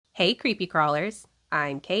Hey, creepy crawlers.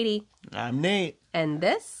 I'm Katie. I'm Nate. And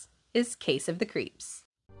this is Case of the Creeps.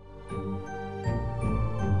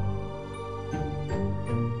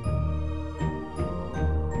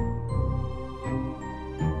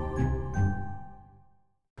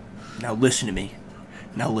 Now listen to me.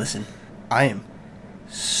 Now listen. I am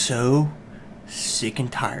so sick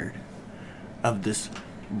and tired of this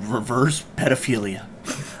reverse pedophilia.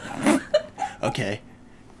 Okay?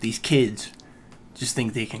 These kids just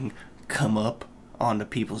think they can come up onto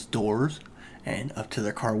people's doors and up to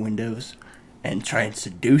their car windows and try and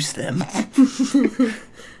seduce them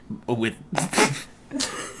with...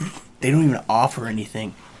 They don't even offer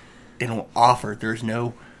anything. They don't offer. There's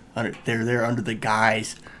no... They're there under the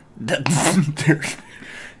guise that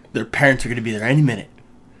their parents are going to be there any minute.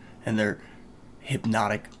 And their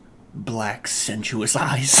hypnotic, black, sensuous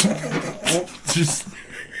eyes. Just...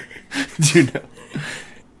 You know...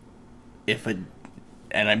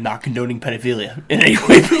 And I'm not condoning pedophilia in any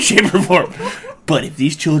way, shape, or form. But if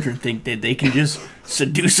these children think that they can just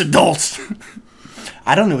seduce adults,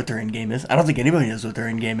 I don't know what their end game is. I don't think anybody knows what their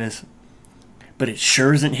end game is. But it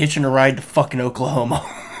sure isn't hitching a ride to fucking Oklahoma.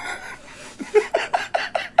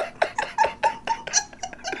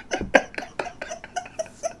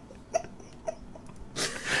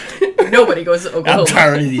 Nobody goes to Oklahoma. I'm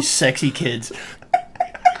tired of these sexy kids.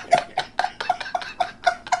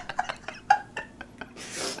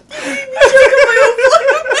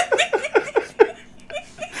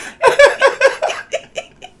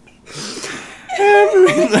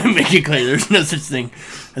 Make it clear, there's no such thing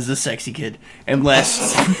as a sexy kid,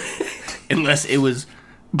 unless it was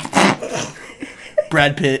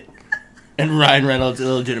Brad Pitt and Ryan Reynolds,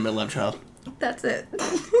 illegitimate love child. That's it.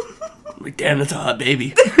 Like, damn, that's a hot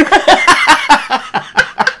baby.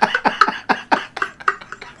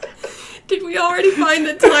 Did we already find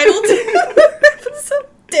the title to the episode?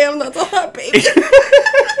 Damn, that's a hot baby.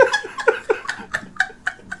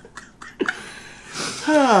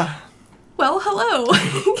 Well, hello.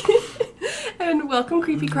 And welcome,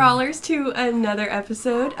 creepy crawlers, to another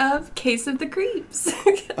episode of Case of the Creeps.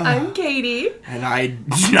 I'm Katie. And I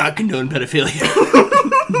do not condone pedophilia.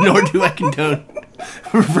 Nor do I condone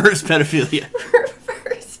reverse pedophilia.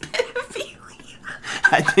 Reverse pedophilia.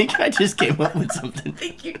 I think I just came up with something. I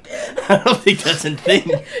think you did. I don't think that's a thing.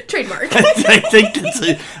 Trademark. I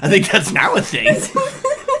think that's now a thing.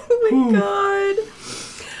 Oh my god.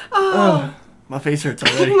 Oh. My face hurts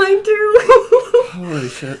already. Mine too. Holy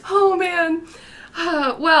shit. Oh, man.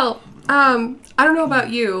 I don't know about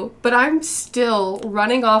you, but I'm still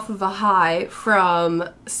running off of a high from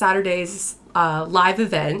Saturday's live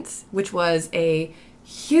event, which was a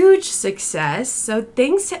huge success. So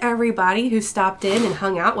thanks to everybody who stopped in and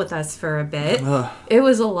hung out with us for a bit. It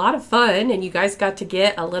was a lot of fun, and you guys got to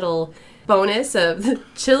get a little bonus of the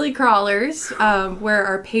chili crawlers, where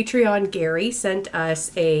our Patreon Gary sent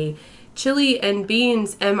us a chili and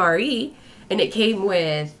beans MRE, and it came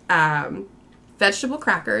with vegetable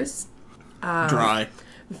crackers. Dry.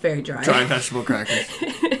 Very dry. Dry vegetable crackers.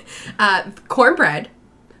 Cornbread.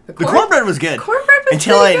 The cornbread was good. Cornbread was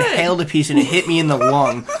until I good. inhaled a piece and it hit me in the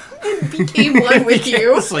lung. Became one with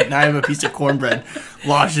you. It's like now I have a piece of cornbread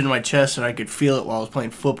lodged in my chest and I could feel it while I was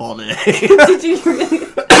playing football today. Did you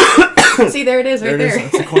really? See, there it is, right there.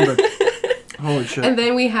 It's a cornbread. Holy shit. And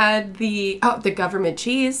then we had the government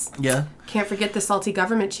cheese. Yeah. Can't forget the salty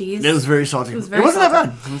government cheese. It was very salty. It wasn't that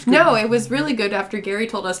bad. It was good. No, it was really good after Gary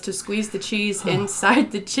told us to squeeze the cheese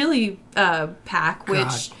inside the chili pack,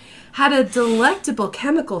 which had a delectable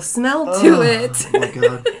chemical smell to it. Oh my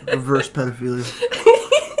god. Reverse pedophilia.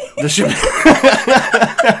 This should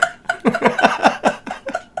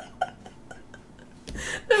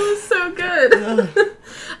That was so good.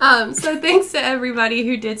 So thanks to everybody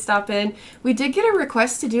who did stop in. We did get a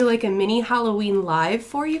request to do like a mini Halloween live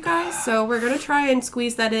for you guys, so we're going to try and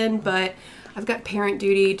squeeze that in, but I've got parent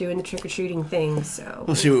duty doing the trick-or-treating thing, so...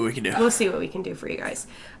 We'll see what we can do. We'll see what we can do for you guys.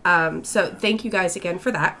 So thank you guys again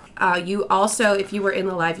for that. You also, if you were in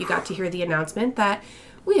the live, you got to hear the announcement that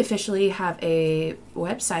we officially have a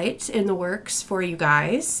website in the works for you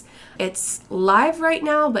guys. It's live right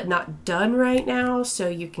now, but not done right now, so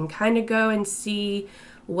you can kind of go and see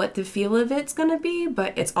what the feel of it's going to be,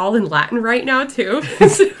 but it's all in Latin right now, too.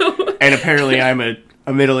 So. And apparently I'm a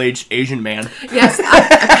middle-aged Asian man. Yes,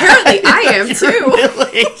 apparently I am, too.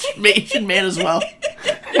 Middle-aged Asian man as well.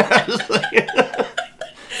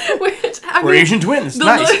 We're Asian twins.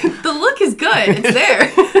 Nice. The look is good. It's there.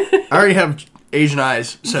 I already have Asian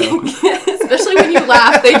eyes, so... Especially when you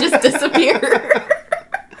laugh, they just disappear.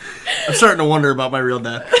 I'm starting to wonder about my real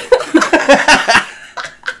dad.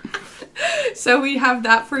 So we have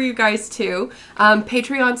that for you guys too.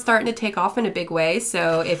 Patreon's starting to take off in a big way.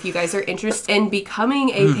 So if you guys are interested in becoming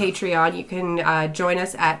a Patreon, you can join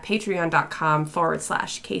us at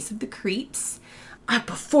patreon.com/Case of the Creeps.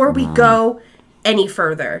 Before we go any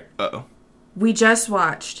further, we just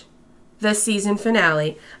watched the season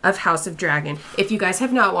finale of House of Dragon. If you guys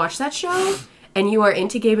have not watched that show and you are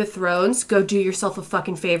into Game of Thrones, go do yourself a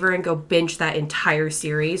fucking favor and go binge that entire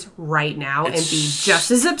series right now and be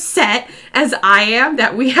just as upset as I am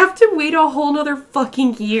that we have to wait a whole nother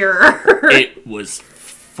fucking year. It was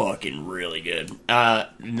fucking really good.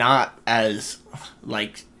 Not as,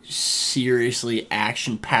 like, seriously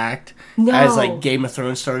action-packed as, like, Game of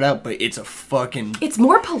Thrones started out, but it's a fucking... It's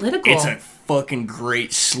more political. It's a fucking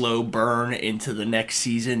great slow burn into the next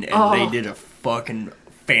season, and they did a fucking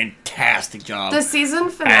fantastic job. The season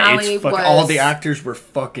finale was... All the actors were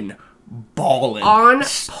fucking balling. On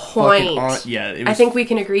point. I think we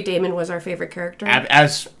can agree Damon was our favorite character.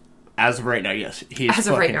 As of right now, yes. He is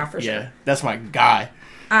of right now, for sure. Yeah, that's my guy.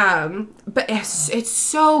 But it's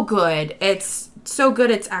so good. It's so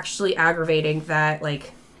good it's actually aggravating that,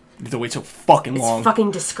 like... You have to wait so fucking long. It's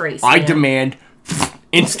fucking disgrace, I demand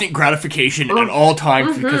instant gratification at all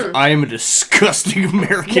times because I am a disgusting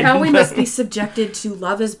American. Now we must be subjected to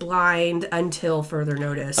Love is Blind until further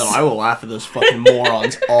notice. Oh, I will laugh at those fucking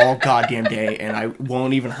morons all goddamn day, and I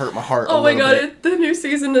won't even hurt my heart a little bit. The new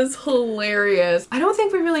season is hilarious. I don't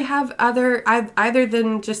think we really have other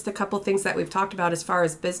than just a couple things that we've talked about as far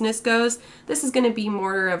as business goes. This is going to be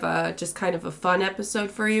more of a just kind of a fun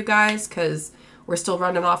episode for you guys because we're still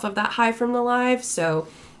running off of that high from the live, so...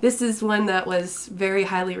 This is one that was very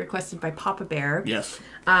highly requested by Papa Bear. Yes.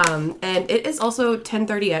 And it is also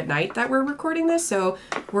 10:30 at night that we're recording this, so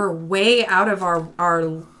we're way out of our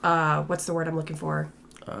what's the word I'm looking for?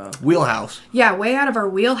 Wheelhouse. Yeah, way out of our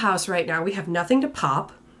wheelhouse right now. We have nothing to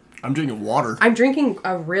pop. I'm drinking water. I'm drinking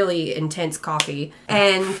a really intense coffee,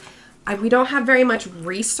 and we don't have very much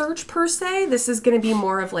research per se. This is going to be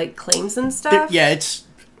more of like claims and stuff. It's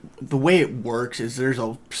the way it works is there's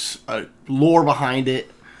a lore behind it.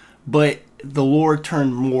 But the lore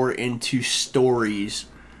turned more into stories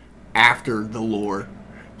after the lore.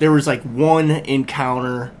 There was like one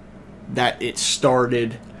encounter that it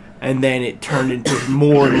started, and then it turned into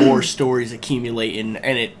more and more stories accumulating,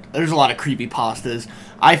 and there's a lot of creepypastas.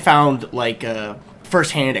 I found like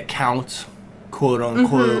first-hand accounts, quote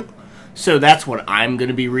unquote. So that's what I'm going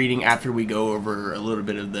to be reading after we go over a little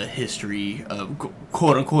bit of the history of,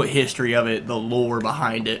 quote-unquote, history of it, the lore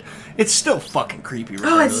behind it. It's still fucking creepy,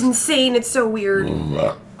 right? Oh, it's insane. It's so weird.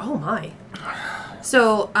 Oh, my.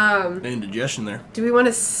 So, indigestion there. Do we want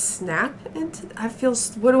to snap into...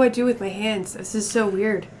 What do I do with my hands? This is so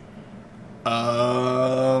weird.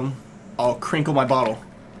 I'll crinkle my bottle.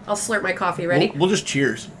 I'll slurp my coffee. Ready? We'll just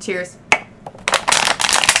cheers. Cheers.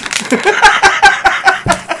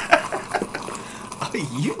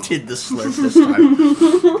 You did the slurp this time.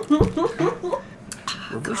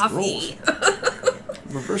 Reverse Coffee.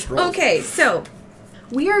 Reverse rolls. Okay, so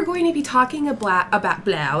we are going to be talking about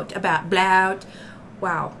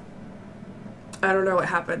wow. I don't know what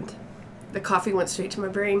happened. The coffee went straight to my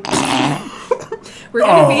brain. We're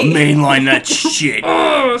gonna mainline that shit.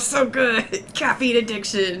 Oh, so good. Caffeine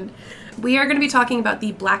addiction. We are going to be talking about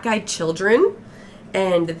the black-eyed children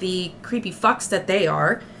and the creepy fucks that they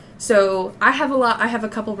are. So I have a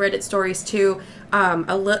couple Reddit stories too,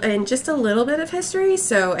 and just a little bit of history.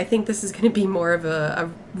 So I think this is going to be more of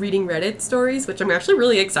a reading Reddit stories, which I'm actually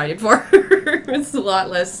really excited for. It's a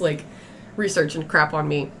lot less like research and crap on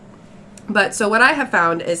me. But so what I have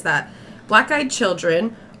found is that black-eyed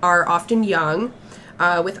children are often young,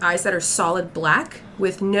 with eyes that are solid black,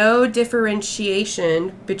 with no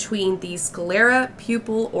differentiation between the sclera,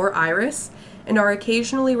 pupil, or iris, and are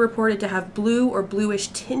occasionally reported to have blue or bluish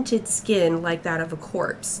tinted skin like that of a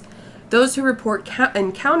corpse. Those who report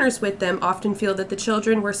encounters with them often feel that the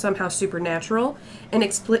children were somehow supernatural and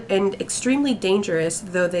extremely dangerous,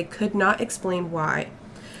 though they could not explain why.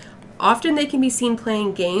 Often they can be seen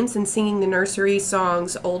playing games and singing the nursery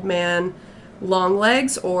songs Old Man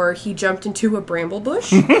Longlegs or He Jumped into a Bramble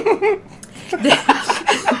Bush.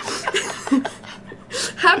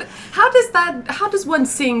 How does one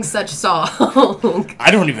sing such song?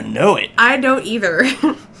 I don't even know it. I don't either. Is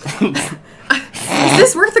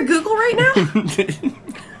this worth a Google right now?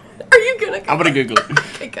 Are you gonna Google? I'm gonna Google it.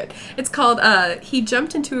 Okay, good. It's called He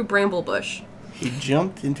Jumped into a Bramble Bush. He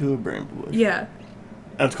jumped into a bramble bush. Yeah.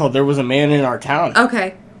 That's called There Was a Man in Our Town.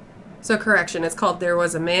 Okay. So correction, it's called There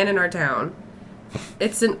Was a Man in Our Town.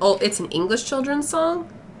 It's an English children's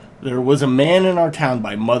song? There Was a Man in Our Town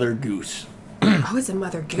by Mother Goose. Oh, it's a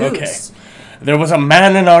Mother Goose. Okay. There was a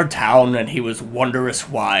man in our town, and he was wondrous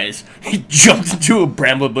wise. He jumped into a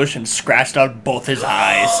bramble bush and scratched out both his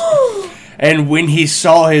eyes. And when he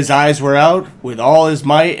saw his eyes were out, with all his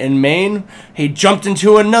might and main, he jumped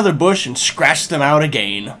into another bush and scratched them out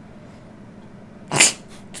again.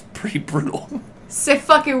 Pretty brutal. Say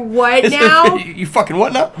fucking what now? You fucking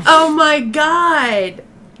what now? Oh my god.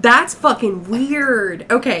 That's fucking weird.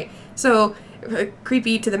 Okay, so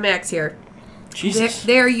creepy to the max here. Jesus.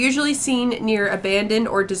 They are usually seen near abandoned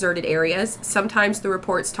or deserted areas. Sometimes the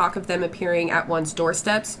reports talk of them appearing at one's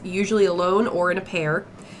doorsteps, usually alone or in a pair.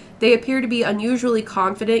 They appear to be unusually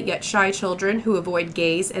confident yet shy children who avoid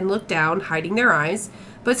gaze and look down, hiding their eyes,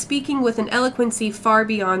 but speaking with an eloquency far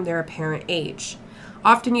beyond their apparent age.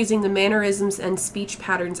 Often using the mannerisms and speech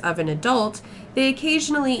patterns of an adult, they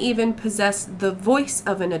occasionally even possess the voice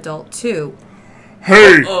of an adult, too.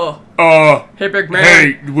 Hey, Hey, big man.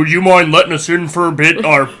 hey, would you mind letting us in for a bit?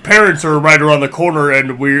 Our parents are right around the corner,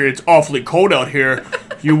 and it's awfully cold out here.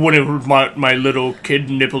 You wouldn't want my little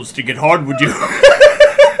kid nipples to get hard, would you?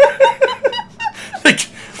 Like,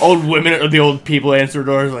 old women or the old people answer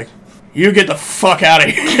doors like, you get the fuck out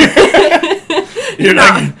of here. You're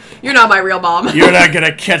not my real mom. You're not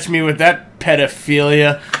gonna catch me with that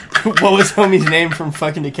pedophilia. What was homie's name from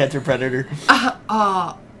fucking To Catch a Predator?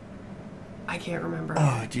 I can't remember.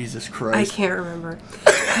 Oh, Jesus I Christ. can't remember.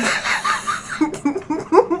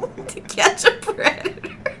 To Catch a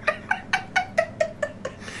Predator.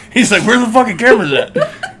 He's like, where the fucking cameras at?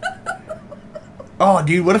 Oh,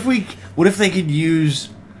 dude, what if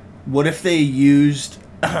they used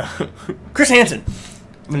Chris Hansen?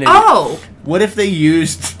 Oh! What if they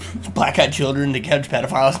used black-eyed children to catch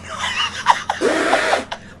pedophiles?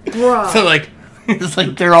 Bro. So, like, it's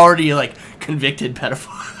like they're already, like, convicted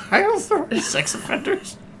pedophiles or sex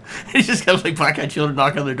offenders. He just got, like, black-eyed children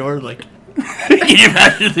knock on their door, like, can you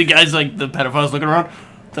imagine the guys, like, the pedophiles looking around?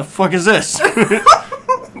 The fuck is this?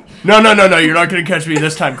 No, you're not gonna catch me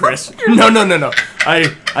this time, Chris. No. I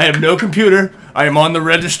have no computer. I am on the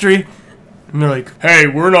registry. And they're like, hey,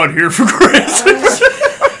 we're not here for Chris.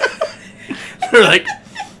 They're like,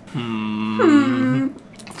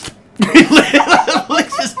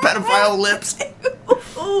 licks his pedophile lips.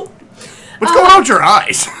 What's going on with your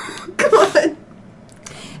eyes? God.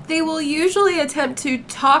 They will usually attempt to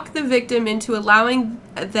talk the victim into allowing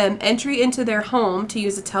them entry into their home to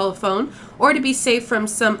use a telephone or to be safe from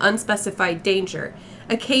some unspecified danger.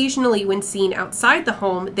 Occasionally, when seen outside the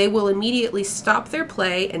home, they will immediately stop their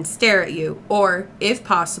play and stare at you, or, if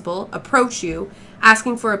possible, approach you,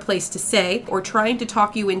 asking for a place to stay, or trying to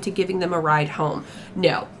talk you into giving them a ride home.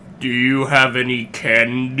 No. Do you have any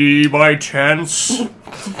candy by chance?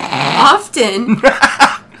 Often,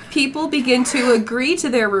 people begin to agree to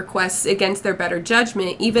their requests against their better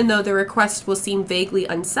judgment, even though the request will seem vaguely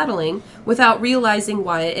unsettling, without realizing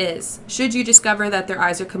why it is. Should you discover that their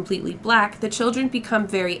eyes are completely black, the children become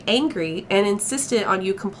very angry and insistent on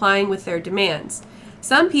you complying with their demands.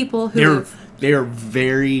 Some people who... They are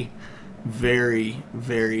very, very,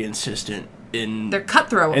 very insistent in... They're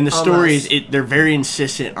cutthroat. And the almost. story is, they're very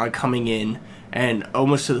insistent on coming in and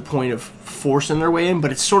almost to the point of forcing their way in,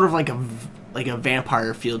 but it's sort of like a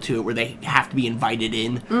vampire feel to it where they have to be invited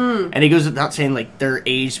in. And it goes without saying, like, they're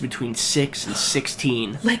aged between 6 and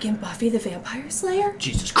 16. Like in Buffy the Vampire Slayer?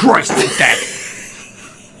 Jesus Christ, with that.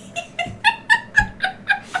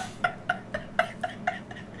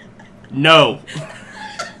 No.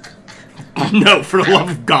 No, for the love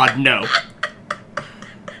of God, no.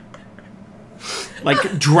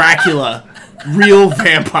 Like Dracula, real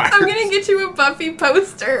vampires. I'm gonna get you a Buffy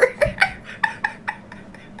poster.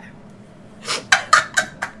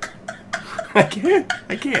 I can't.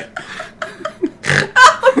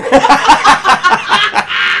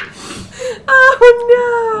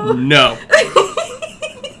 Oh no. No.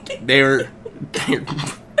 They're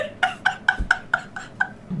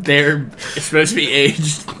supposed to be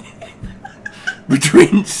aged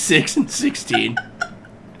between 6 and 16.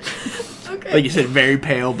 Okay. Like you said, very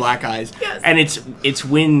pale, black eyes. Yes. And it's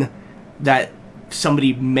when that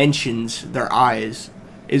somebody mentions their eyes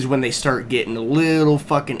is when they start getting a little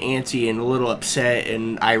fucking antsy and a little upset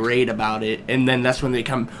and irate about it, and then that's when they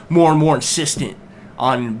become more and more insistent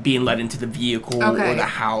on being let into the vehicle or the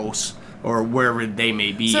house or wherever they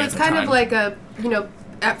may be. So it's kind of like a,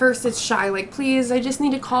 at first it's shy, like, please, I just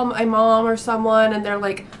need to call my mom or someone, and they're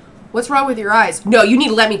like, what's wrong with your eyes? No, you need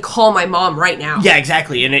to let me call my mom right now. Yeah,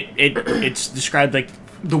 exactly, and it's described like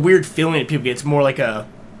the weird feeling that people get. It's more like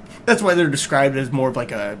that's why they're described as more of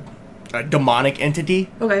like a demonic entity.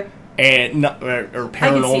 Okay. And or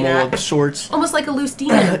paranormal of sorts. Almost like a loose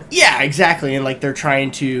demon. Yeah, exactly. And like they're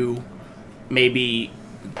trying to maybe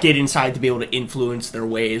get inside to be able to influence their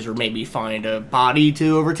ways, or maybe find a body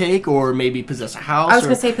to overtake, or maybe possess a house. I was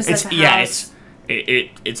going to say possess a house. Yeah,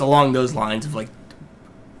 it's along those lines of like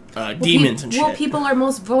demons and shit. Well, people are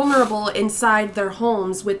most vulnerable inside their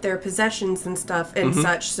homes with their possessions and stuff and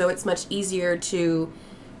such, so it's much easier to,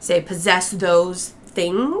 say, possess those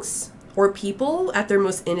things or people at their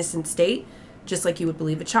most innocent state, just like you would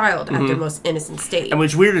believe a child at their most innocent state. And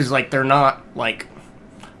what's weird is, like, they're not, like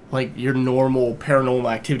your normal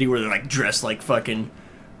paranormal activity where they're, like, dressed like fucking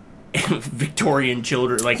Victorian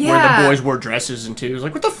children, like, where the boys wore dresses and too. It's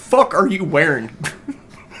like, what the fuck are you wearing?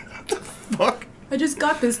 What the fuck? I just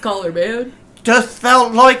got this collar, man. Just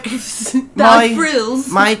felt like my frills.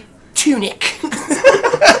 My tunic.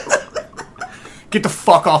 Get the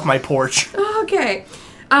fuck off my porch. Okay.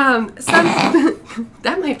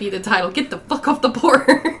 That might be the title. Get the fuck off the porch.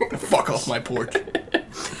 Fuck off my porch.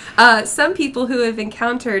 Some people who have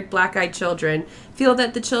encountered black-eyed children feel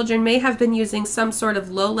that the children may have been using some sort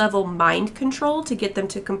of low-level mind control to get them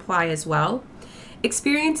to comply as well.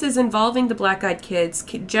 Experiences involving the black-eyed kids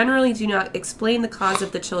generally do not explain the cause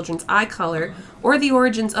of the children's eye color or the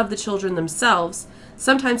origins of the children themselves,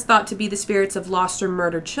 sometimes thought to be the spirits of lost or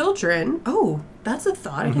murdered children. Oh, that's a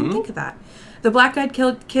thought. I didn't think of that. The black-eyed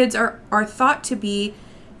kids are thought to be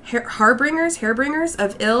harbingers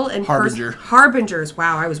of ill and... Harbingers.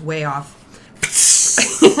 Wow, I was way off.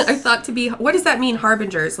 Are thought to be... What does that mean,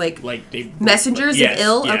 harbingers? Like they... Messengers of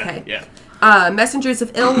ill? Yeah, okay. Yeah. Messengers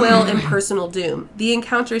of ill will and personal doom. The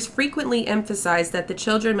encounters frequently emphasize that the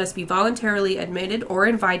children must be voluntarily admitted or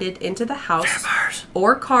invited into the house vampires.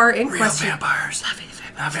 Or car in Real question. Vampires.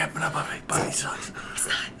 Not vampires. Buffy sucks. It's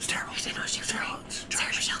not. It's terrible. I didn't know she was terrible. Sarah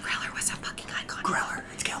Michelle Gellar was a fucking icon. Greller.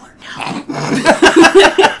 It's Geller. No.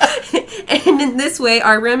 And in this way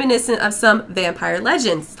are reminiscent of some vampire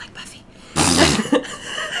legends, like Buffy.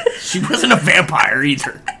 She wasn't a vampire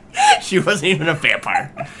either. She wasn't even a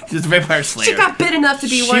vampire. She was a vampire slayer. She got bit enough to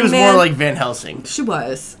be one man. She was more like Van Helsing. She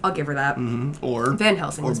was. I'll give her that. Mm-hmm. Or Van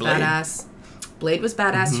Helsing was Blade. badass. Blade was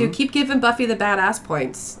badass too. Keep giving Buffy the badass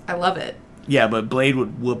points. I love it. Yeah, but Blade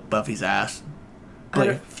would whoop Buffy's ass.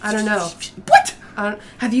 I don't know. What?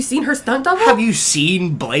 Have you seen her stunt double? Have you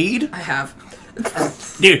seen Blade? I have.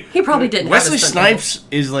 Dude, he probably didn't. Wesley Snipes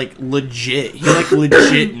is like legit. He like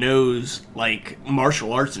legit knows like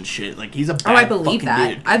martial arts and shit. Like he's a bad I believe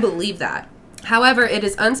that. dude. I believe that. However, it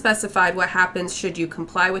is unspecified what happens should you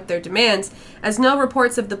comply with their demands, as no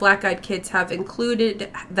reports of the black-eyed kids have included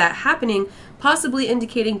that happening, possibly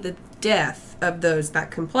indicating the death of those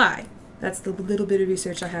that comply. That's the little bit of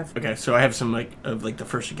research I have. Okay, so I have some of the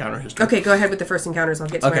first encounter history. Okay, go ahead with the first encounters. I'll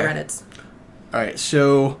get to my Reddits. All right,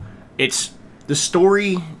 so it's the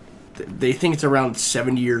story. They think it's around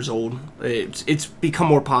 70 years old. It's become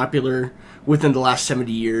more popular within the last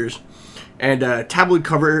 70 years, and tabloid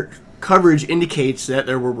coverage indicates that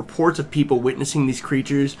there were reports of people witnessing these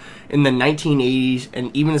creatures in the 1980s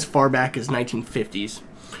and even as far back as 1950s.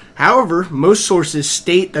 However, most sources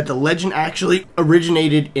state that the legend actually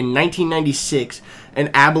originated in 1996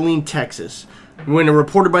 in Abilene, Texas, when a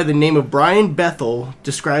reporter by the name of Brian Bethel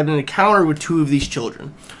described an encounter with two of these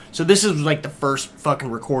children. So this is like the first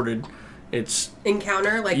fucking recorded.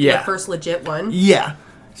 Encounter, like the first legit one. Yeah.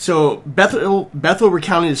 So Bethel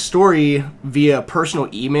recounted his story via personal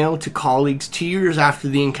email to colleagues 2 years after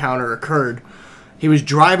the encounter occurred. He was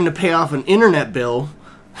driving to pay off an internet bill.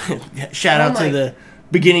 Shout out to the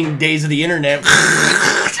beginning days of the internet.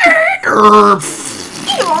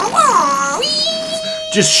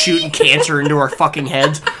 Just shooting cancer into our fucking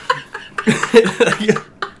heads.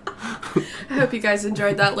 I hope you guys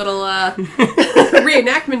enjoyed that little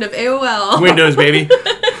reenactment of AOL. Windows, baby.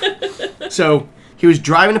 So he was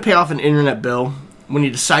driving to pay off an internet bill when he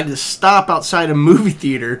decided to stop outside a movie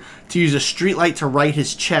theater to use a streetlight to write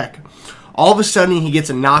his check. All of a sudden, he gets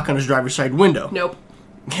a knock on his driver's side window. Nope.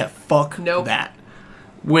 Yeah, fuck that.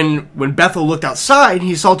 When Bethel looked outside,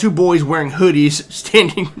 he saw two boys wearing hoodies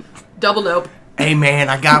standing... Double nope. Hey, man,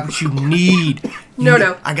 I got what you need.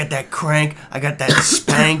 No. I got that crank. I got that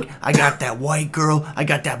spank. I got that white girl. I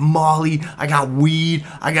got that Molly. I got weed.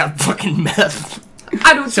 I got fucking meth.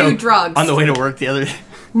 I don't do drugs. On the way to work the other day.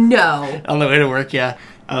 No. On the way to work, yeah.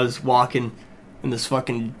 I was walking in this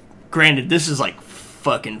fucking... Granted, this is like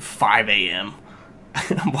fucking 5 a.m.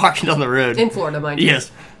 I'm walking down the road. In Florida, mind you.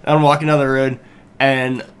 Yes. I'm walking down the road,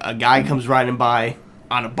 and a guy comes riding by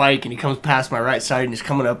on a bike, and he comes past my right side, and he's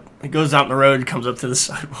coming up. He goes out in the road and comes up to the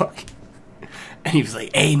sidewalk. And he was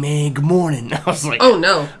like, hey, man, good morning. I was like... Oh,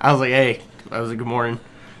 no. I was like, hey. I was like, good morning.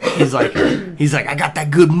 He's like, I got that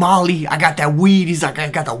good Molly. I got that weed. He's like, I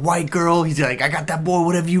got the white girl. He's like, I got that boy,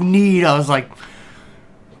 whatever you need. I was like,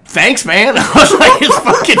 thanks, man. I was like, it's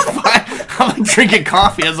fucking 5. I'm like drinking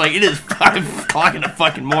coffee. I was like, it is 5 o'clock in the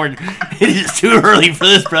fucking morning. It is too early for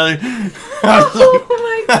this, brother. Oh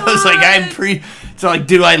my god. I was like, so like,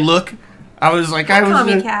 do I look? I was like,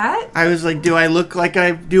 cat. I was like, do I look like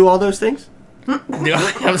I do all those things?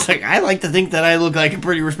 I was like, I like to think that I look like a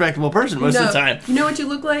pretty respectable person most of the time. You know what you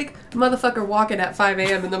look like? A motherfucker walking at 5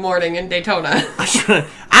 a.m. in the morning in Daytona.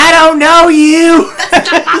 I don't know you.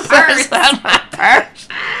 That's not my purse.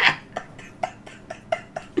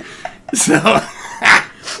 So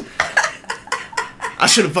I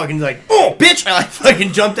should have fucking like, oh bitch! I like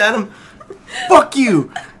fucking jumped at him. Fuck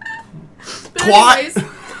you, twat. Anyways,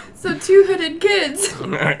 so 2 hooded kids.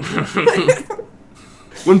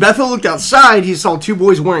 When Bethel looked outside, he saw 2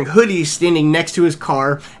 boys wearing hoodies standing next to his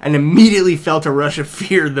car and immediately felt a rush of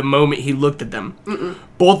fear the moment he looked at them.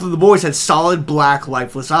 Both of the boys had solid, black,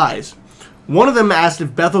 lifeless eyes. One of them asked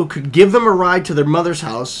if Bethel could give them a ride to their mother's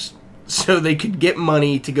house so they could get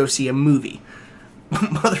money to go see a movie.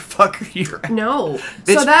 Motherfucker, you're... No.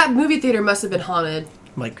 Bitch. So that movie theater must have been haunted.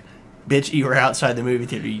 Like, bitch, you were outside the movie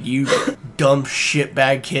theater. You dumb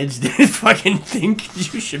shitbag kids didn't fucking think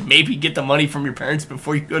you should maybe get the money from your parents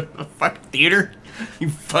before you go to the fucking theater? You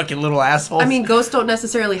fucking little assholes. I mean, ghosts don't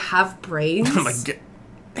necessarily have brains. Oh my God.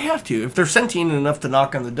 They have to. If they're sentient enough to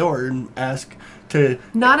knock on the door and ask to...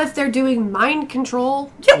 Not if they're doing mind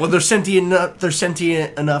control. Yeah, well, they're sentient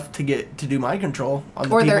enough to get to do mind control on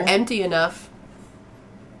the Or people. they're empty enough.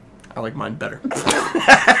 I like mine better.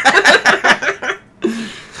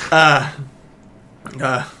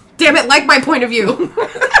 Damn it, like my point of view.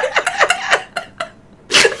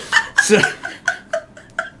 So,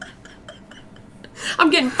 I'm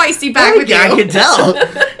getting feisty back with you. I can tell.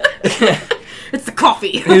 It's the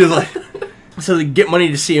coffee. He was like, so they get money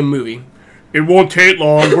to see a movie. It won't take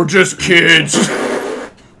long. We're just kids.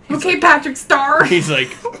 Okay, Patrick Star. He's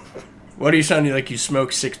like, what are you sounding like? You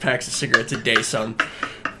smoke 6 packs of cigarettes a day, son.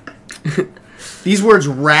 These words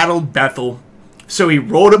rattled Bethel, so he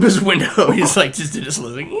rolled up his window. He's like, just did this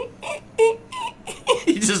living.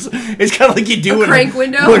 He just, it's kind of like you do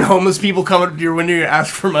when homeless people come up to your window and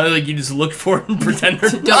ask for money. Like you just look for it and pretend they're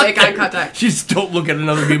Don't make eye contact. You just don't look at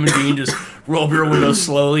another human being. Just roll up your window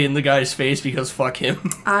slowly in the guy's face because fuck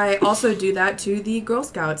him. I also do that to the Girl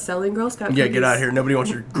Scouts, selling Girl Scout Yeah, cookies. get out of here. Nobody wants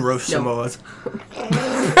your gross Samoas.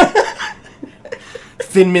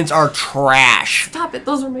 Thin Mints are trash. Stop it.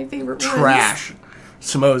 Those are my favorite ones. Trash.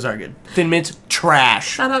 Samoas are good. Thin Mints, trash.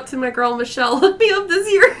 Shout out to my girl Michelle. Hook me up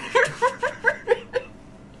this year.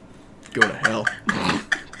 Go to hell.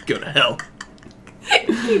 Go to hell.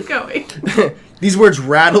 Keep going. These words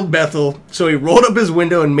rattled Bethel, so he rolled up his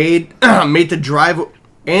window and made to drive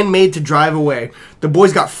away. The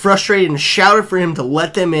boys got frustrated and shouted for him to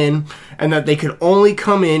let them in, and that they could only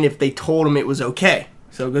come in if they told him it was okay.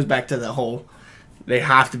 So it goes back to the whole, they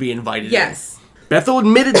have to be invited Yes. in. Bethel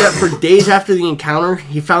admitted that for days after the encounter,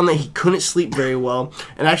 he found that he couldn't sleep very well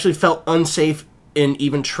and actually felt unsafe in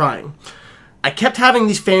even trying. I kept having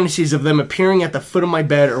these fantasies of them appearing at the foot of my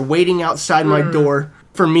bed or waiting outside my door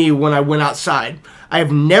for me when I went outside. I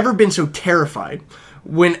have never been so terrified.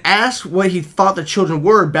 When asked what he thought the children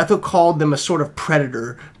were, Bethel called them a sort of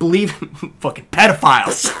predator, believing fucking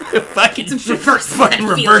pedophiles. fucking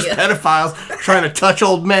reverse pedophiles trying to touch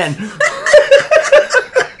old men.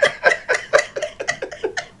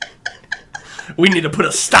 We need to put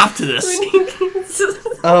a stop to this.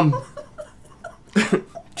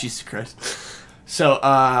 Jesus Christ. So,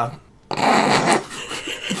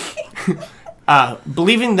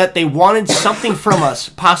 believing that they wanted something from us,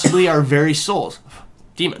 possibly our very souls.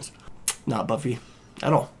 Demons. Not Buffy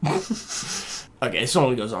at all. Okay, this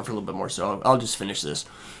only goes on for a little bit more, so I'll just finish this.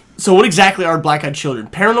 So what exactly are black-eyed children?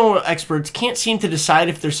 Paranormal experts can't seem to decide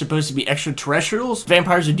if they're supposed to be extraterrestrials,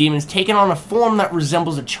 vampires, or demons taking on a form that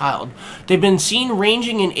resembles a child. They've been seen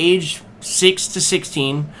ranging in age 6 to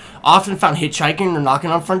 16, often found hitchhiking or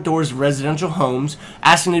knocking on front doors of residential homes,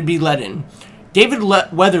 asking to be let in. David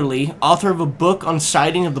Weatherly, author of a book on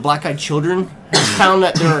sighting of the black-eyed children, has found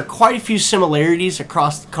that there are quite a few similarities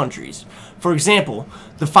across the countries. For example,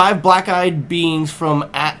 the 5 black-eyed beings from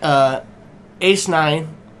Asen?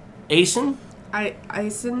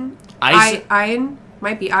 Iron?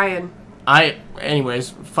 Might be iron.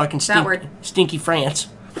 Anyways, fucking word. stinky France.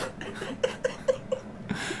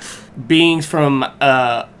 Beings from,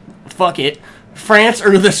 fuck it, France,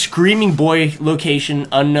 or the Screaming Boy location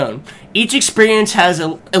unknown. Each experience has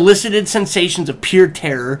elicited sensations of pure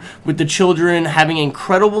terror, with the children having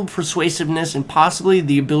incredible persuasiveness and possibly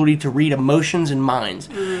the ability to read emotions and minds.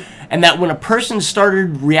 And that when a person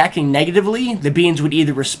started reacting negatively, the beings would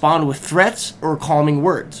either respond with threats or calming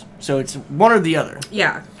words. So it's one or the other.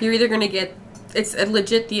 Yeah, you're either going to get... It's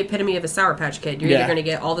legit the epitome of a Sour Patch Kid. You're either going to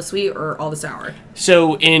get all the sweet or all the sour.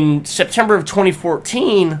 So in September of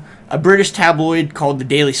 2014, a British tabloid called the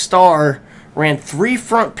Daily Star ran 3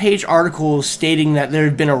 front-page articles stating that there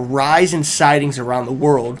had been a rise in sightings around the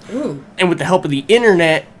world. Ooh. And with the help of the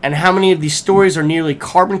internet and how many of these stories are nearly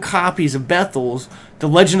carbon copies of Bethel's, the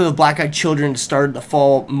legend of the black-eyed children started to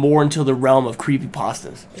fall more into the realm of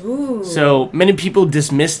creepypastas. Ooh. So many people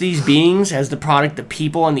dismiss these beings as the product of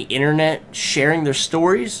people on the internet sharing their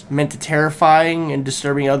stories, meant to terrifying and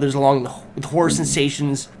disturbing others along with horror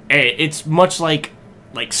sensations. It's much like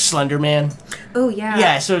Slender Man. Oh, yeah.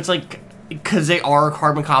 Yeah, so it's like, because they are a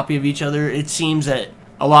carbon copy of each other, it seems that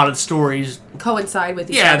a lot of the stories coincide with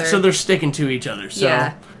each other. Yeah, so they're sticking to each other. So,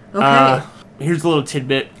 yeah. Okay. Here's a little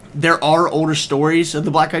tidbit. There are older stories of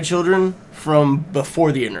the black-eyed children from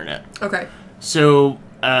before the internet. Okay. So,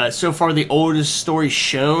 so far the oldest story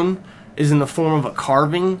shown is in the form of a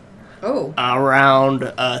carving. Oh. Around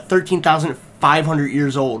 13,500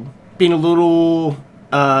 years old. Being a little...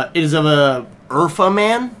 it is of a Urfa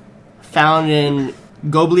man found in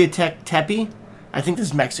Gobliatec Tepe. I think this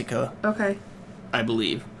is Mexico. Okay. I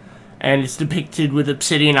believe. And it's depicted with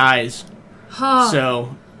obsidian eyes. Huh.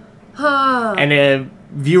 So... Huh. And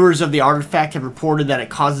viewers of the artifact have reported that it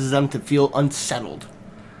causes them to feel unsettled.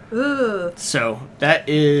 Ugh. So that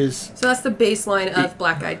is... So that's the baseline of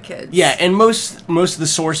Black-Eyed Kids. Yeah, and most of the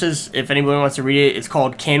sources, if anyone wants to read it, it's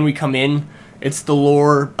called Can We Come In? It's the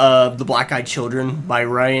lore of the Black-Eyed Children by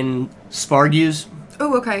Ryan Spargus.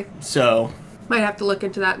 Oh, okay. So... Might have to look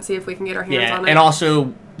into that and see if we can get our hands on it. And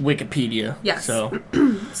also Wikipedia. Yes.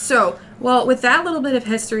 So... Well, with that little bit of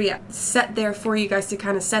history set there for you guys to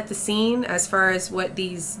kind of set the scene as far as what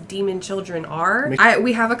these demon children are,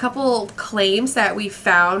 we have a couple claims that we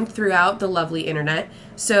found throughout the lovely internet.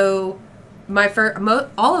 So,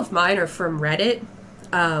 all of mine are from Reddit.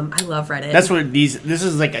 I love Reddit. That's what this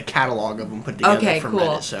is like a catalog of them put together from cool.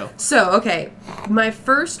 Reddit. So, my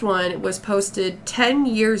first one was posted 10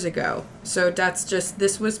 years ago. So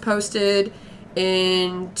this was posted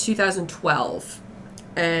in 2012.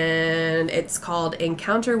 And it's called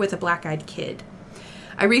Encounter with a Black-Eyed Kid.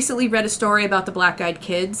 I recently read a story about the Black-Eyed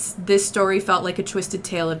Kids. This story felt like a twisted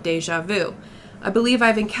tale of deja vu. I believe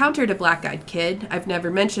I've encountered a Black-Eyed Kid. I've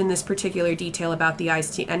never mentioned this particular detail about the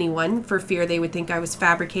eyes to anyone for fear they would think I was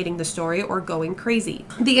fabricating the story or going crazy.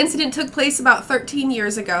 The incident took place about 13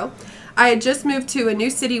 years ago. I had just moved to a new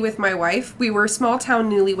city with my wife. We were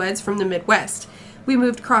small-town newlyweds from the Midwest. We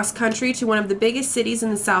moved cross-country to one of the biggest cities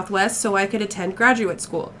in the Southwest so I could attend graduate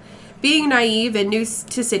school. Being naive and new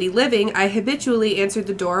to city living, I habitually answered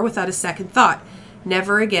the door without a second thought.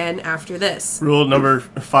 Never again after this. Rule number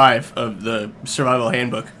 5 of the survival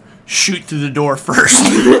handbook. Shoot through the door first.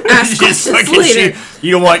 Ask questions later.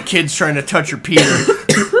 You don't want kids trying to touch your Peter.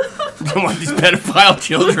 You don't want these pedophile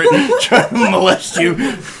children trying to molest you.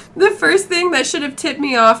 The first thing that should have tipped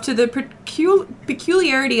me off to the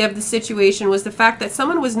peculiarity of the situation was the fact that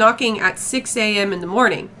someone was knocking at 6 a.m. in the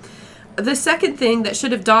morning. The second thing that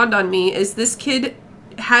should have dawned on me is this kid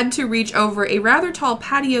had to reach over a rather tall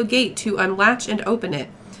patio gate to unlatch and open it.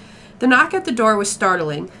 The knock at the door was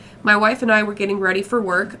startling. My wife and I were getting ready for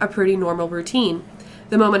work, a pretty normal routine.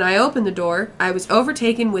 The moment I opened the door, I was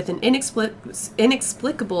overtaken with an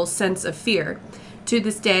inexplicable sense of fear. To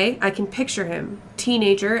this day, I can picture him.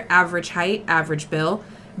 Teenager, average height, average build,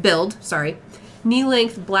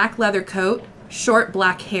 knee-length black leather coat, short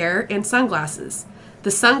black hair, and sunglasses.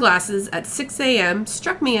 The sunglasses at 6 a.m.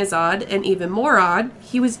 struck me as odd, and even more odd,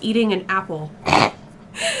 he was eating an apple.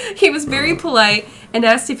 He was very polite and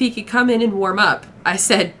asked if he could come in and warm up. I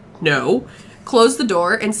said no, closed the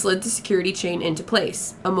door, and slid the security chain into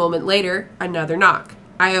place. A moment later, another knock.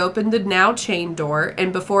 I opened the now chained door,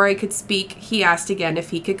 and before I could speak, he asked again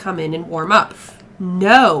if he could come in and warm up.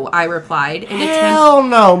 No, I replied. Hell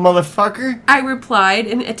no, motherfucker. I replied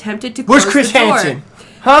and attempted to close the door. Where's Chris Hansen?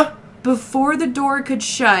 Huh? Before the door could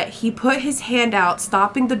shut, he put his hand out,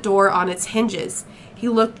 stopping the door on its hinges. He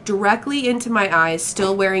looked directly into my eyes,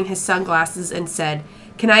 still wearing his sunglasses, and said,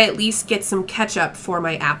 "Can I at least get some ketchup for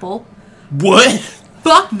my apple?" What?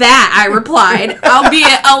 Fuck that, I replied,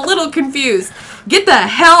 albeit a little confused. Get the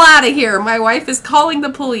hell out of here. My wife is calling the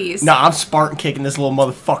police. Nah, I'm Spartan kicking this little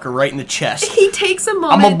motherfucker right in the chest. He takes a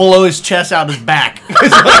moment. I'm gonna blow his chest out his back.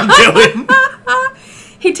 That's what I'm doing.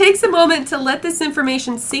 He takes a moment to let this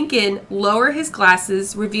information sink in, lower his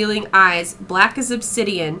glasses, revealing eyes black as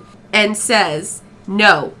obsidian, and says,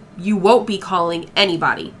 "No, you won't be calling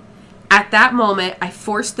anybody." At that moment, I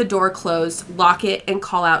force the door closed, lock it, and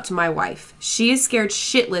call out to my wife. She is scared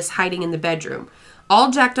shitless, hiding in the bedroom. All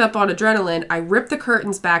jacked up on adrenaline, I rip the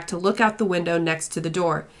curtains back to look out the window next to the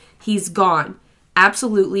door. He's gone.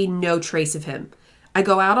 Absolutely no trace of him. I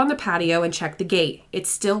go out on the patio and check the gate. It's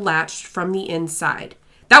still latched from the inside.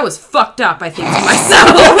 That was fucked up, I think to myself.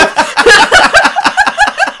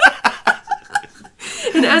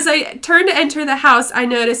 And as I turn to enter the house, I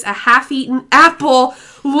notice a half-eaten apple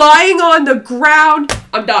lying on the ground.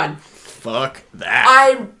 I'm done. Fuck that.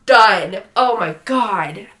 I'm done. Oh my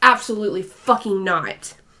god. Absolutely fucking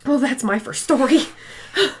not. Well, that's my first story.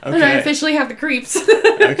 Okay. And I officially have the creeps.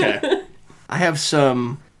 Okay. I have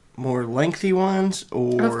some more lengthy ones,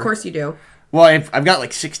 or... Of course you do. Well, I've got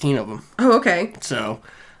like 16 of them. Oh, okay. So,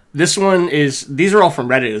 this one is... These are all from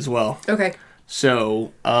Reddit as well. Okay.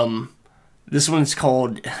 So, this one's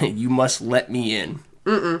called You Must Let Me In.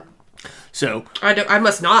 Mm-mm. So... I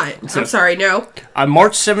must not. I'm sorry, no. On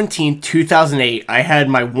March 17th, 2008, I had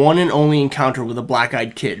my one and only encounter with a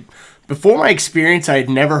black-eyed kid. Before my experience, I had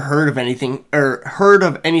never heard of anything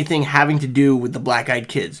having to do with the black-eyed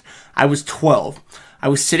kids. I was 12. I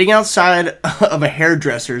was sitting outside of a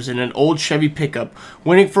hairdresser's in an old Chevy pickup,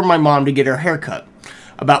 waiting for my mom to get her hair cut.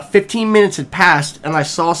 About 15 minutes had passed, and I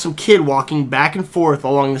saw some kid walking back and forth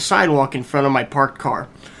along the sidewalk in front of my parked car.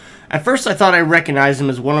 At first, I thought I recognized him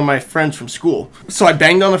as one of my friends from school, so I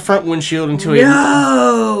banged on the front windshield until he...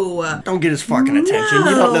 No! Don't get his fucking attention.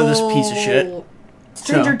 You don't know this piece of shit.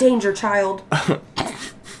 Stranger danger, child.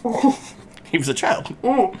 He was a child.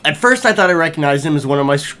 At first, I thought I recognized him as one of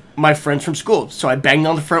my friends from school, so I banged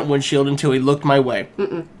on the front windshield until he looked my way.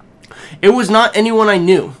 It was not anyone I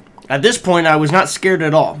knew. At this point, I was not scared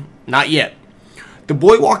at all. Not yet. The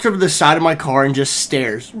boy walked over to the side of my car and just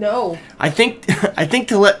stares. No. I think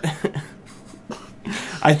to let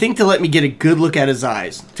me get a good look at his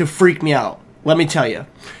eyes, to freak me out. Let me tell you.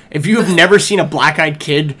 If you have never seen a black-eyed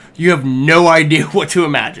kid, you have no idea what to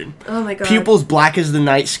imagine. Oh my god. Pupils black as the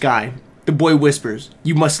night sky. The boy whispers,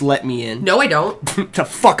 "You must let me in." No, I don't. The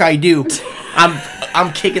fuck I do.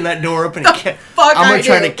 I'm kicking that door open. I'm gonna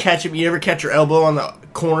try to catch him. You ever catch your elbow on the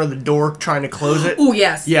corner of the door trying to close it? Oh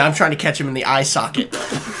yes. Yeah, I'm trying to catch him in the eye socket.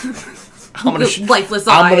 I'm gonna lifeless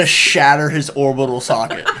eyes. I'm gonna shatter his orbital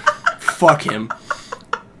socket. Fuck him.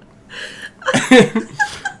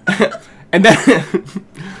 And then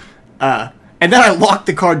I locked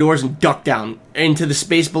the car doors and ducked down into the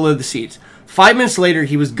space below the seats. 5 minutes later,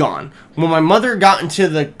 he was gone. When my mother got into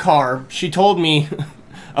the car, she told me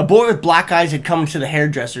a boy with black eyes had come to the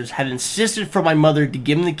hairdresser's, had insisted for my mother to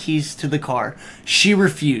give him the keys to the car. She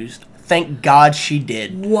refused. Thank God she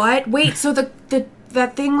did. What? Wait, so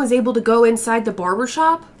that thing was able to go inside the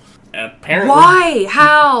barbershop? Apparently. Why?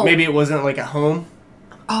 How? Maybe it wasn't like a home.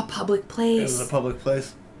 A public place. It was a public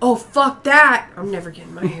place. Oh, fuck that. I'm never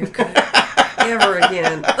getting my hair cut. Ever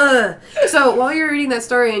again. Ugh. So, while you were reading that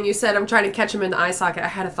story and you said, I'm trying to catch him in the eye socket, I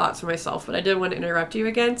had a thought to myself, but I didn't want to interrupt you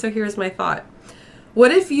again, so here's my thought.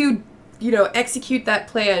 What if you execute that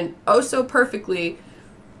plan oh so perfectly,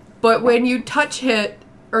 but when you touch it,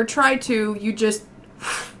 or try to, you just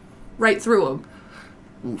right through him?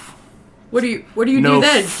 Oof. What do you do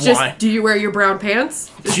then? Just, do you wear your brown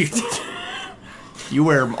pants? You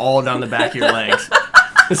wear them all down the back of your legs.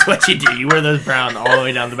 That's what you do. You wear those brown all the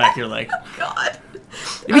way down the back of your leg. God.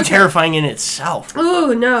 It'd be terrifying in itself.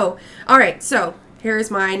 Oh, no. All right, so here's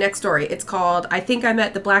my next story. It's called, I Think I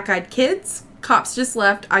Met the Black-Eyed Kids. Cops just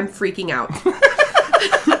left. I'm freaking out.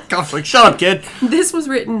 Cops like, shut up, kid. This was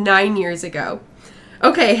written 9 years ago.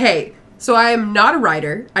 Okay, hey. So I am not a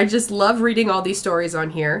writer. I just love reading all these stories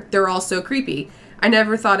on here. They're all so creepy. I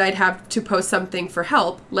never thought I'd have to post something for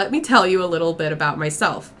help. Let me tell you a little bit about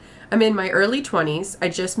myself. I'm in my early 20s. I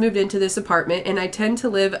just moved into this apartment, and I tend to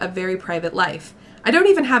live a very private life. I don't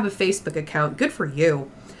even have a Facebook account. Good for you.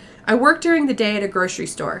 I work during the day at a grocery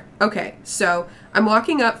store. Okay, so I'm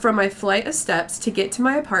walking up from my flight of steps to get to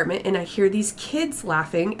my apartment, and I hear these kids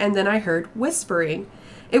laughing, and then I heard whispering.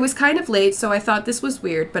 It was kind of late, so I thought this was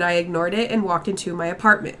weird, but I ignored it and walked into my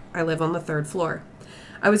apartment. I live on the 3rd floor.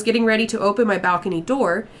 I was getting ready to open my balcony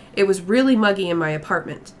door. It was really muggy in my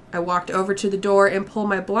apartment. I walked over to the door and pulled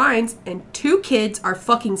my blinds, and 2 kids are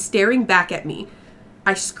fucking staring back at me.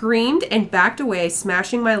 I screamed and backed away,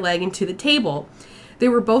 smashing my leg into the table. They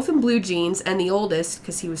were both in blue jeans, and the oldest,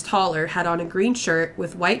 because he was taller, had on a green shirt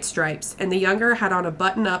with white stripes, and the younger had on a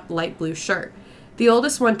button-up light blue shirt. The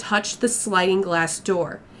oldest one touched the sliding glass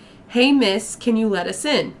door. "Hey, miss, can you let us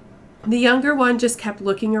in?" The younger one just kept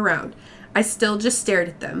looking around. I still just stared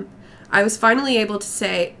at them. I was finally able to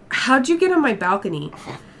say, "How'd you get on my balcony?"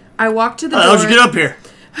 I walked to the door. How'd you get up here?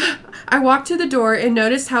 I walked to the door and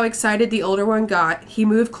noticed how excited the older one got. He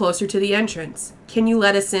moved closer to the entrance. "Can you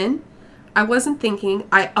let us in?" I wasn't thinking.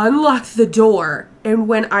 I unlocked the door, and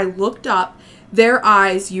when I looked up, their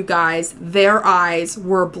eyes, you guys, their eyes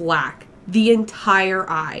were black. The entire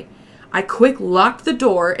eye. I quick locked the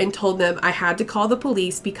door and told them I had to call the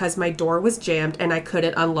police because my door was jammed and I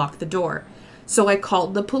couldn't unlock the door. So I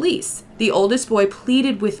called the police. The oldest boy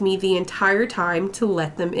pleaded with me the entire time to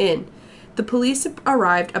let them in. The police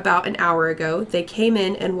arrived about an hour ago. They came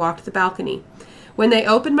in and walked the balcony. When they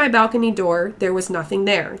opened my balcony door, there was nothing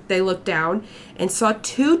there. They looked down and saw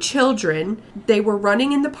 2 children. They were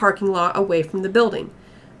running in the parking lot away from the building.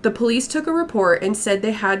 The police took a report and said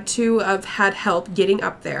they had to have had help getting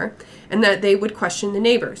up there and that they would question the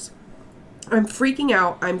neighbors. I'm freaking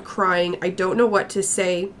out. I'm crying. I don't know what to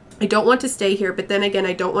say. I don't want to stay here, but then again,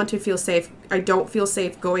 I don't want to feel safe. I don't feel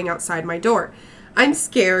safe going outside my door. I'm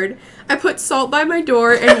scared. I put salt by my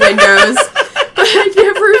door and windows. But I've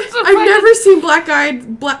never seen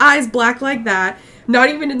eyes black like that. Not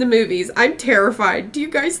even in the movies. I'm terrified. Do you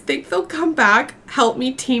guys think they'll come back? Help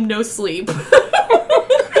me, team no sleep.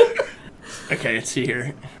 Okay, let's see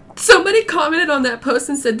here. Somebody commented on that post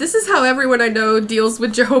and said, "This is how everyone I know deals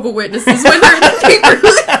with Jehovah's Witnesses when they're in the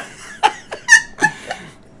neighborhood."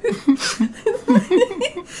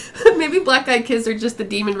 Maybe black-eyed kids are just the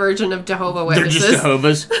demon version of Jehovah's Witnesses. They're just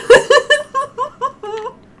Jehovah's.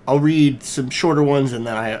 I'll read some shorter ones, and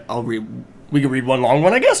then we can read one long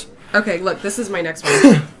one, I guess. Okay, look, this is my next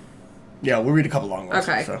one. Yeah, we'll read a couple long ones.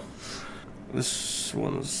 Okay. So. This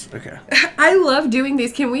one's okay. I love doing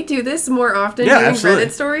these. Can we do this more often? Yeah, doing absolutely.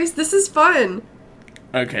 Reddit stories? This is fun.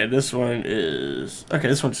 Okay, this one's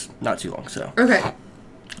not too long, so. Okay.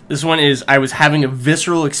 This one is, I was having a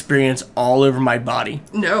visceral experience all over my body.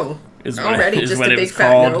 No. Is Already what, is just what a it big was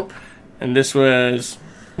fat called. nope. And this was,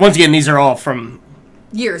 once again, these are all from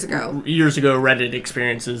years ago Reddit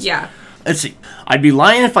experiences. Yeah. Let's see. I'd be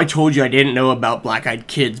lying if I told you I didn't know about black-eyed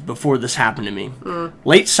kids before this happened to me.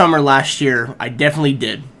 Late summer last year, I definitely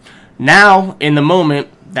did. Now, in the moment,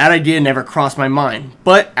 that idea never crossed my mind.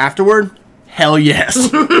 But afterward, hell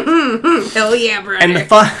yes. Hell yeah, brother. And the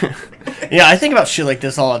fun... Yeah, I think about shit like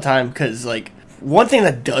this all the time, because, like, one thing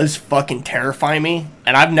that does fucking terrify me,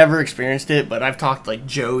 and I've never experienced it, but I've talked, like,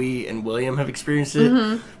 Joey and William have experienced it,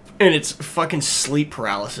 and it's fucking sleep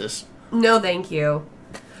paralysis. No, thank you.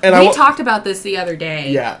 And we talked about this the other day.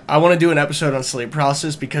 Yeah, I want to do an episode on sleep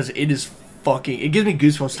paralysis because it is fucking... It gives me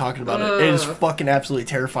goosebumps talking about it. It is fucking absolutely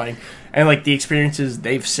terrifying. And, like, the experiences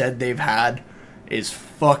they've said they've had is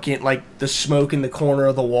fucking... Like, the smoke in the corner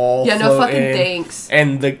of the wall. Yeah, no fucking thanks.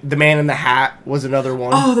 And the man in the hat was another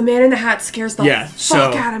one. Oh, the man in the hat scares the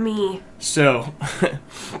fuck out of me. So...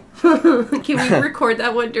 Can we record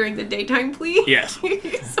that one during the daytime, please? Yes. Okay,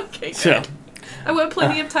 good. So... I want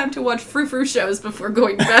plenty of time to watch frou-frou shows before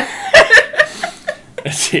going to bed.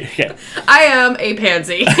 Let's see, okay. I am a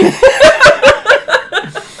pansy.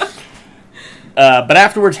 But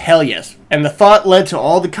afterwards, hell yes. And the thought led to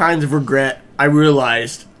all the kinds of regret I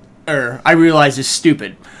realized is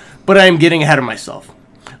stupid. But I am getting ahead of myself.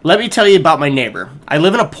 Let me tell you about my neighbor. I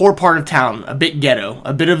live in a poor part of town, a bit ghetto,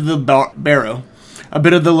 a bit of the barrow, a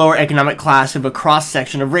bit of the lower economic class of a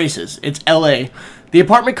cross-section of races. It's L.A., The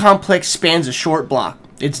apartment complex spans a short block.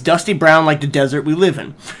 It's dusty brown like the desert we live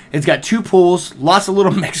in. It's got 2 pools, lots of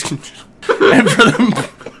little Mexicans. And for them,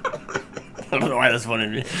 I don't know why that's funny to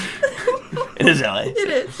me. It is LA. It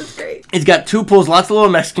is. It's great. It's got 2 pools, lots of little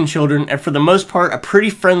Mexican children, and for the most part, a pretty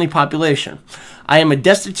friendly population. I am a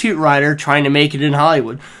destitute writer trying to make it in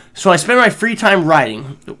Hollywood, so I spend my free time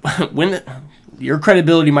writing. Your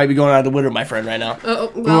credibility might be going out of the window, my friend, right now.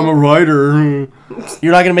 Well, I'm a writer.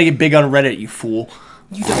 You're not going to make it big on Reddit, you fool.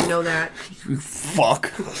 You don't know that. You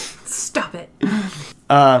fuck. Stop it.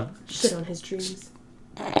 Shit on his dreams.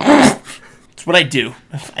 It's what I do.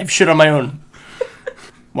 I shit on my own.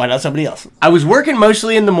 Why not somebody else? I was working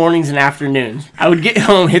mostly in the mornings and afternoons. I would get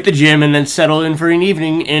home, hit the gym, and then settle in for an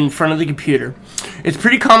evening in front of the computer. It's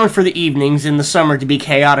pretty common for the evenings in the summer to be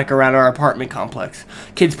chaotic around our apartment complex.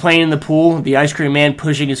 Kids playing in the pool, the ice cream man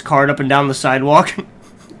pushing his cart up and down the sidewalk.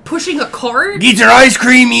 Pushing a cart? Get your ice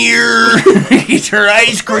cream here! Get your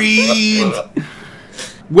ice cream!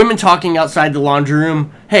 Women talking outside the laundry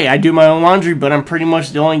room. Hey, I do my own laundry, but I'm pretty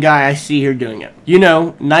much the only guy I see here doing it. You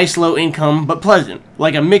know, nice low income, but pleasant.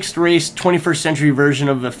 Like a mixed race 21st century version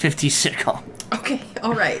of a 50s sitcom. Okay,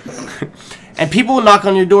 alright. And people will knock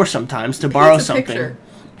on your door sometimes to borrow something. Picture.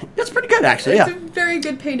 That's pretty good, actually, It's yeah. a very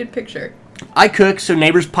good painted picture. I cook, so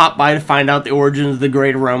neighbors pop by to find out the origins of the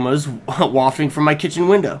great aromas wafting from my kitchen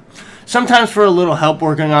window. Sometimes for a little help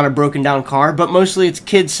working on a broken down car, but mostly it's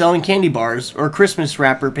kids selling candy bars or Christmas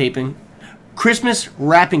wrapping paper.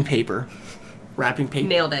 Wrapping paper.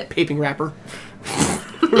 Nailed it. Paping wrapper.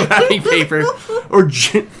 Wrapping paper. Or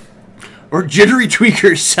jittery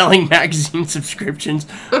tweakers selling magazine subscriptions.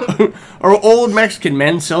 Or old Mexican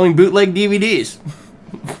men selling bootleg DVDs.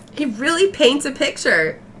 He really paints a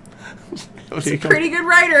picture. He's a pretty good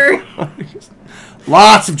writer.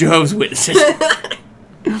 Lots of Jehovah's Witnesses.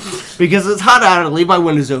 Because it's hot out, I leave my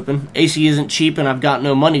windows open. AC isn't cheap and I've got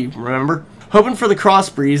no money, remember? Hoping for the cross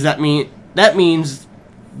breeze, that means,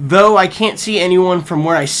 though I can't see anyone from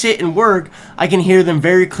where I sit and work, I can hear them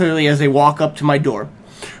very clearly as they walk up to my door.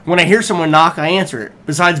 When I hear someone knock, I answer it.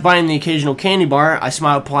 Besides buying the occasional candy bar, I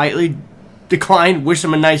smile politely, decline, wish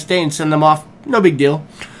them a nice day, and send them off. No big deal.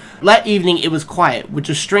 That evening, it was quiet, which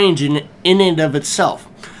was strange in and of itself.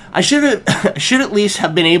 I should at least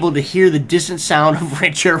have been able to hear the distant sound of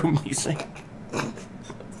ranchero music.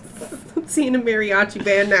 I'm seeing a mariachi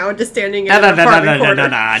band now, just standing in the apartment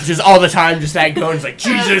corner. Just all the time, just that going. It's like,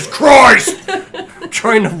 Jesus Christ! I'm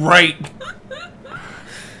trying to write.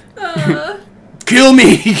 Kill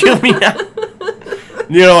me now.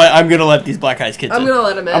 You know what? I'm gonna let these Black Eyes kids in. I'm gonna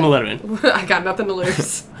let them in. I got nothing to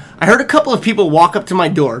lose. I heard a couple of people walk up to my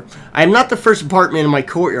door. I am not the first apartment in my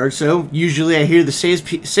courtyard, so usually I hear the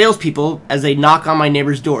salespeople as they knock on my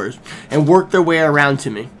neighbors' doors and work their way around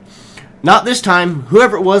to me. Not this time.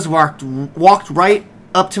 Whoever it was walked right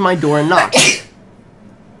up to my door and knocked.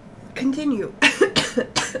 Continue.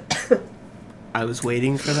 I was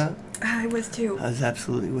waiting for that. I was too. I was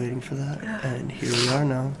absolutely waiting for that. And here we are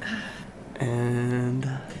now. And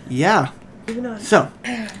yeah. Moving on. So,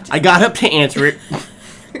 I got up to answer it.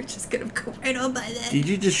 You're just gonna go right on by that. Did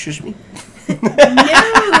you just shush me?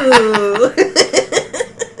 No!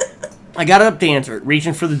 I got up to answer it,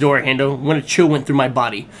 reaching for the door handle when a chill went through my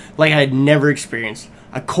body, like I had never experienced.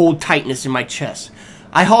 A cold tightness in my chest.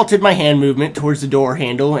 I halted my hand movement towards the door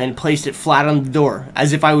handle and placed it flat on the door,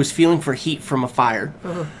 as if I was feeling for heat from a fire.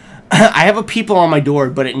 I have a peephole on my door,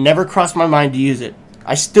 but it never crossed my mind to use it.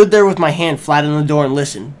 I stood there with my hand flat on the door and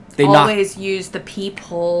listened. They always use the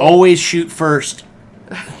peephole. Always shoot first.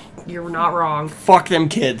 You're not wrong. Fuck them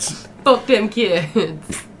kids. Fuck them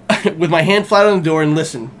kids. With my hand flat on the door and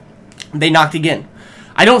listened. They knocked again.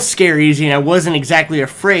 I don't scare easy and I wasn't exactly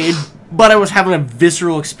afraid, but I was having a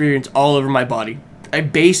visceral experience all over my body. A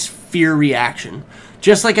base fear reaction.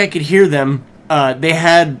 Just like I could hear them, they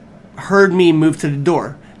had heard me move to the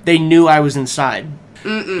door. They knew I was inside.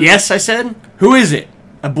 Yes, I said. Who is it?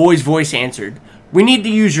 A boy's voice answered. We need to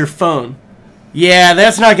use your phone. Yeah,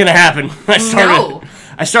 that's not going to happen.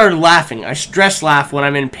 I started laughing. I stress laugh when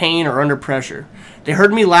I'm in pain or under pressure. They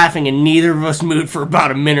heard me laughing and neither of us moved for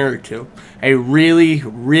about a minute or two. A really,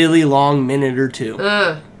 really long minute or two.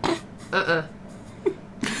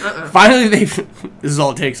 Finally, this is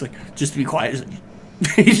all it takes. Like, just to be quiet.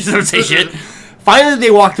 You just don't say shit. Finally,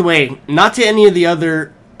 they walked away. Not to any of the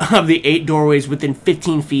other of the 8 doorways within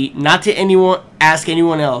 15 feet. Not to ask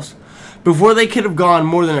anyone else. Before they could have gone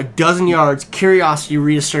more than a dozen yards, curiosity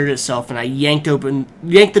reasserted itself, and I yanked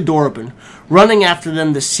the door open, running after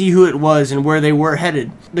them to see who it was and where they were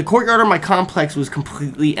headed. The courtyard of my complex was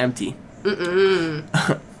completely empty.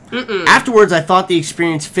 Afterwards, I thought the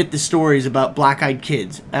experience fit the stories about black-eyed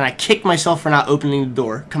kids, and I kicked myself for not opening the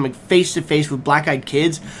door. Coming face to face with black-eyed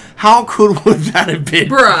kids, how cool would that have been?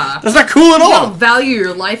 Bruh. That's not cool at all. You don't value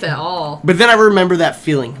your life at all. But then I remember that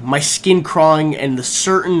feeling, my skin crawling, and the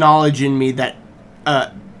certain knowledge in me that,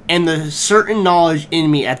 at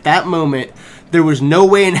that moment, there was no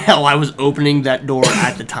way in hell I was opening that door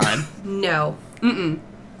at the time. No.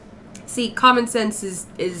 See, common sense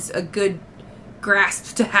is a good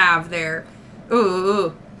grasp to have there.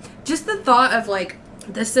 Ooh. Just the thought of, like,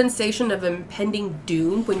 the sensation of impending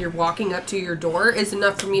doom when you're walking up to your door is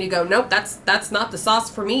enough for me to go, nope, that's not the sauce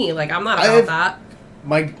for me. Like, I'm not about that.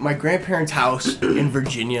 My grandparents' house in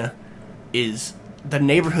Virginia the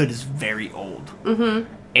neighborhood is very old.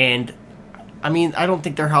 And, I mean, I don't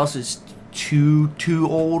think their house is too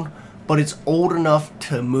old, but it's old enough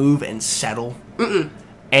to move and settle.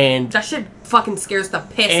 And that shit fucking scares the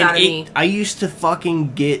piss out of me. I used to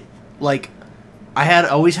fucking get, like, I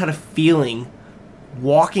always had a feeling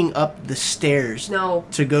walking up the stairs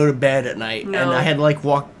to go to bed at night. And I had to, like,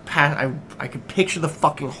 walk past, I could picture the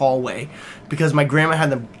fucking hallway because my grandma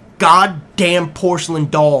had the goddamn porcelain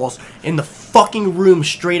dolls in the fucking room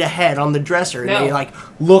straight ahead on the dresser. And they, like,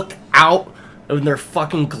 looked out of their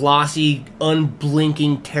fucking glossy,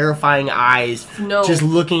 unblinking, terrifying eyes just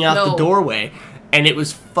looking out the doorway. And it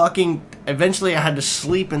was eventually I had to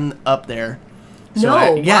sleep up there. So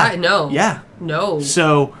No, yeah, why? No. yeah. No.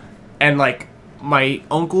 So, and like my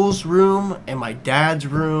uncle's room and my dad's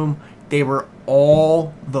room, they were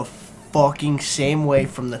all the fucking same way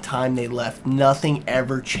from the time they left. Nothing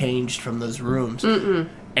ever changed from those rooms. Mm-mm.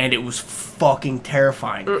 And it was fucking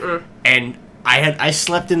terrifying. Mm-mm. And I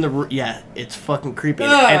slept in the room. Yeah, it's fucking creepy.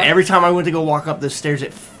 And every time I went to go walk up the stairs,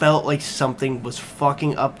 it felt like something was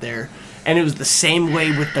fucking up there. And it was the same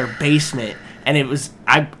way with their basement. And it was,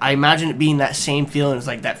 I imagine it being that same feeling. It's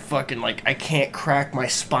like that fucking, like, I can't crack my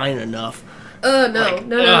spine enough. No. Like,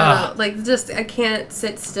 No. Like, just, I can't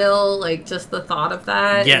sit still. Like, just the thought of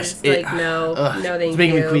that. Yes. Is, like, no, thank you. It's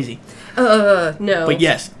making me queasy. No. But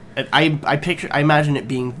yes, I imagine it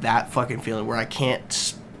being that fucking feeling where I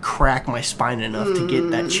can't crack my spine enough to get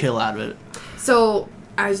that chill out of it. So,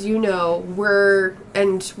 as you know,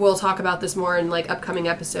 we'll talk about this more in like upcoming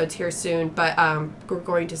episodes here soon, but we're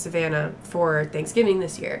going to Savannah for Thanksgiving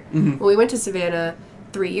this year. Mm-hmm. Well, we went to Savannah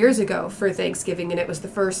 3 years ago for Thanksgiving, and it was the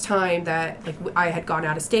first time that like I had gone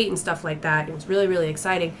out of state and stuff like that. It was really, really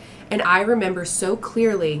exciting. And I remember so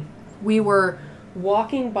clearly, we were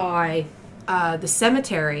walking by the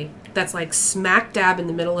cemetery that's like smack dab in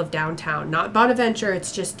the middle of downtown. Not Bonaventure,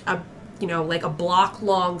 it's just a like a block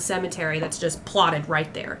long cemetery that's just plotted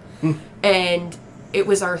right there. And it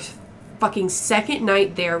was our fucking second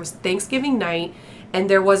night there. It was Thanksgiving night, and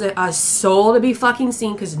there wasn't a soul to be fucking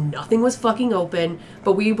seen because nothing was fucking open.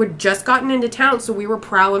 But we were just gotten into town, so we were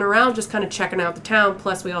prowling around just kind of checking out the town.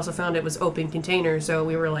 Plus we also found it was open containers, so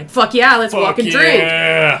we were like, fuck yeah, let's walk and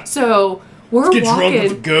drink. So we're Let's get walking. drunk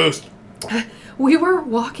with a ghost. We were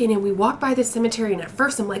walking and we walked by this cemetery, and at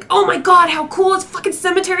first I'm like, oh my god, how cool is fucking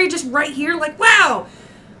cemetery just right here, like wow.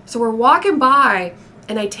 So we're walking by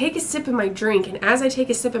and I take a sip of my drink, and as I take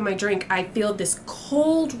a sip of my drink I feel this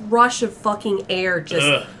cold rush of fucking air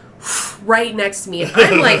just right next to me, and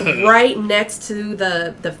I'm like right next to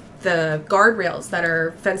the guardrails that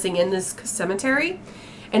are fencing in this cemetery,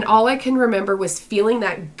 and all I can remember was feeling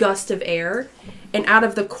that gust of air, and out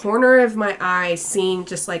of the corner of my eye seeing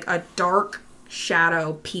just like a dark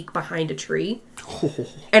shadow peek behind a tree.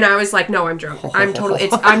 And I was like, no, I'm drunk. I'm drunk.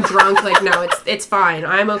 Like, no, it's fine.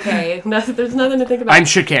 I'm okay. There's nothing to think about. I'm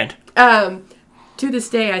shook-handed. To this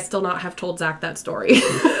day, I still not have told Zach that story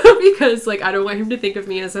because like I don't want him to think of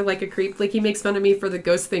me as like a creep. Like he makes fun of me for the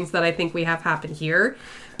ghost things that I think we have happen here.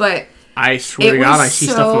 But I swear to God, I see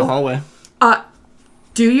stuff in the hallway.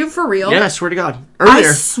 Do you for real? Yeah, I swear to God.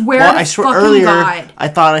 Earlier, I swear fucking God. I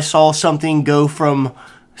thought I saw something go from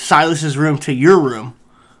Silas's room to your room.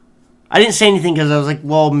 I didn't say anything because I was like,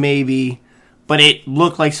 well, maybe. But it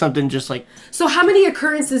looked like something just like... So how many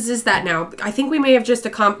occurrences is that now? I think we may have just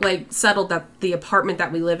settled that the apartment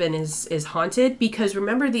that we live in is haunted. Because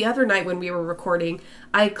remember the other night when we were recording,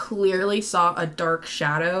 I clearly saw a dark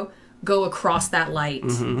shadow go across that light.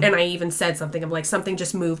 Mm-hmm. And I even said something. I'm like, something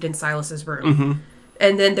just moved in Silas's room. Mm-hmm.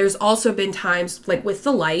 And then there's also been times, like with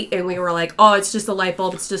the light, and we were like, oh, it's just a light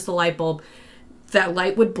bulb, it's just a light bulb. That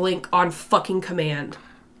light would blink on fucking command.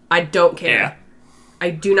 I don't care. Yeah. I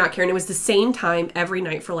do not care. And it was the same time every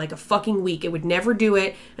night for like a fucking week. It would never do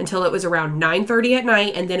it until it was around 9:30 at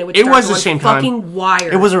night, and then it would start was the same fucking time.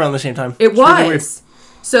 Wired. It was around the same time. It was.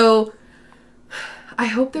 So... I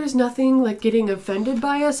hope there's nothing like getting offended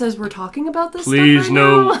by us as we're talking about this Please, stuff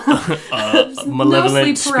right no malevolent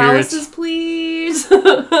no sleep paralysis, spirits. Please.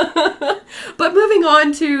 But moving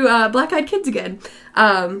on to Black Eyed Kids again.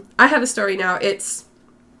 I have a story now. It's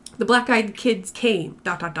the Black Eyed Kids came... ...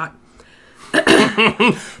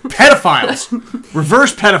 Pedophiles.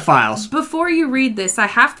 Reverse pedophiles. Before you read this, I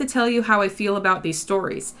have to tell you how I feel about these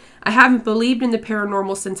stories. I haven't believed in the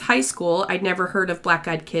paranormal since high school. I'd never heard of Black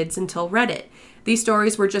Eyed Kids until read it. These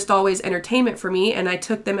stories were just always entertainment for me, and I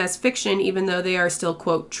took them as fiction even though they are still,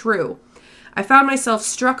 quote, true. I found myself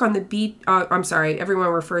struck on the everyone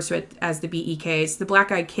refers to it as the BEKs, the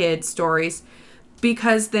Black Eyed Kids stories,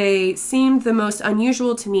 because they seemed the most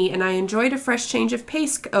unusual to me, and I enjoyed a fresh change of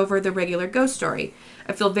pace over the regular ghost story.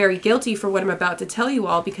 I feel very guilty for what I'm about to tell you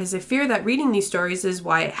all, because I fear that reading these stories is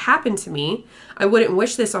why it happened to me. I wouldn't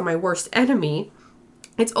wish this on my worst enemy.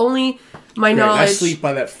 It's only my knowledge... I sleep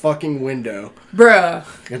by that fucking window. Bruh.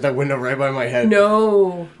 Got that window right by my head.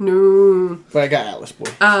 No. But I got Atlas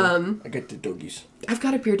Boy. So I got the doggies. I've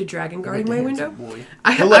got a bearded dragon guarding my window. Boy.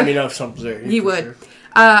 He'll let me know if something's there. He would. Sure.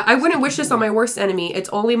 I wouldn't wish this on my worst enemy. It's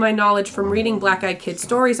only my knowledge from reading Black Eyed Kids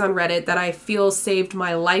stories on Reddit that I feel saved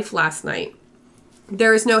my life last night.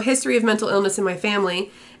 There is no history of mental illness in my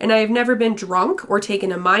family, and I have never been drunk or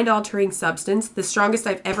taken a mind-altering substance. The strongest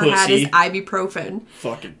I've ever had is ibuprofen.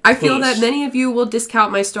 Fucking I feel that many of you will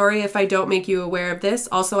discount my story if I don't make you aware of this.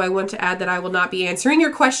 Also, I want to add that I will not be answering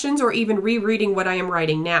your questions or even rereading what I am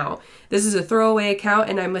writing now. This is a throwaway account,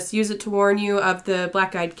 and I must use it to warn you of the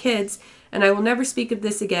black-eyed kids, and I will never speak of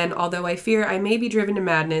this again, although I fear I may be driven to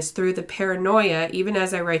madness through the paranoia even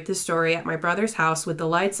as I write this story at my brother's house with the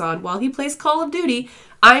lights on while he plays Call of Duty.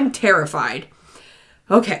 I'm terrified.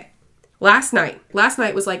 Okay, last night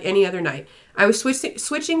was like any other night. I was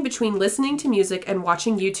switching between listening to music and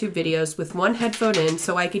watching YouTube videos with one headphone in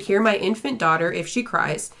so I could hear my infant daughter if she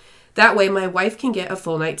cries. That way my wife can get a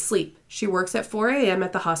full night's sleep. She works at 4 a.m.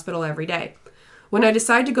 at the hospital every day. When I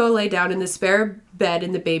decide to go lay down in the spare bed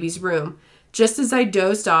in the baby's room, just as I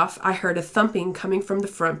dozed off, I heard a thumping coming from the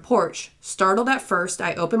front porch. Startled at first,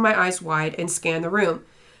 I opened my eyes wide and scanned the room.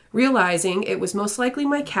 Realizing it was most likely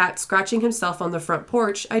my cat scratching himself on the front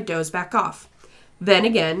porch, I dozed back off. Then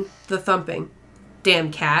again, the thumping.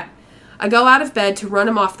 Damn cat. I go out of bed to run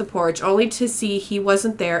him off the porch, only to see he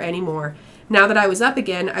wasn't there anymore. Now that I was up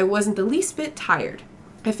again, I wasn't the least bit tired.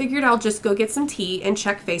 I figured I'll just go get some tea and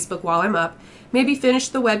check Facebook while I'm up, maybe finish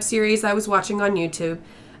the web series I was watching on YouTube.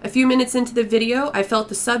 A few minutes into the video, I felt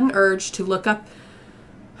the sudden urge to look up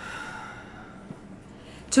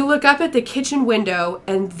at the kitchen window,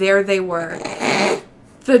 and there they were.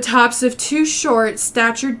 The tops of two short,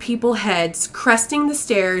 statured people heads cresting the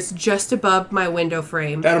stairs just above my window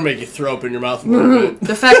frame. That'll make you throw up in your mouth a little bit.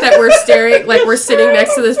 The fact that we're staring, like we're sitting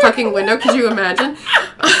next to this fucking window, could you imagine?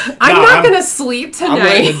 I'm not going to sleep tonight. I'm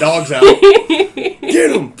letting the dogs out.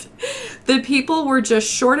 Get them! The people were just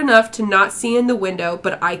short enough to not see in the window,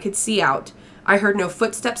 but I could see out. I heard no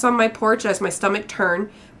footsteps on my porch as my stomach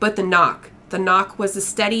turned, but the knock. The knock was a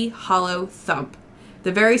steady, hollow thump.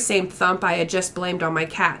 The very same thump I had just blamed on my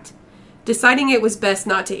cat. Deciding it was best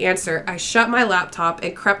not to answer, I shut my laptop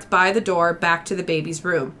and crept by the door back to the baby's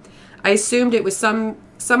room. I assumed it was some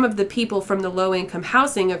of the people from the low-income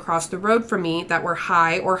housing across the road from me that were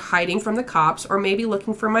high or hiding from the cops, or maybe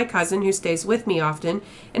looking for my cousin who stays with me often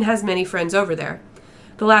and has many friends over there.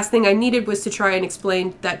 The last thing I needed was to try and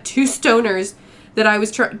explain that two stoners that I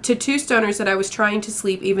was trying to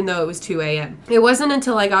sleep even though it was 2 a.m. It wasn't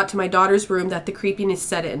until I got to my daughter's room that the creepiness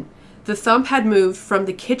set in. The thump had moved from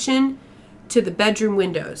the kitchen to the bedroom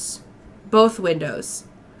windows. Both windows.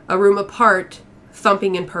 A room apart,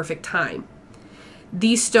 thumping in perfect time.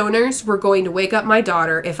 These stoners were going to wake up my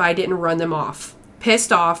daughter if I didn't run them off.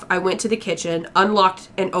 Pissed off, I went to the kitchen, unlocked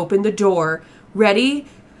and opened the door, ready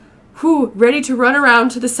to run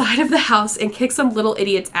around to the side of the house and kick some little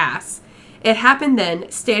idiot's ass. It happened then.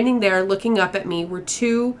 Standing there looking up at me were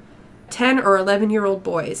two 10 or 11-year-old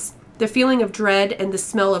boys. The feeling of dread and the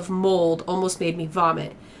smell of mold almost made me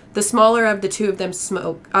vomit. The smaller of the two of them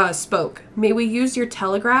spoke. "May we use your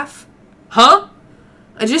telegraph?" Huh?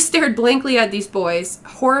 I just stared blankly at these boys,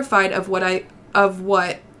 horrified of what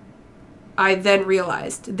I then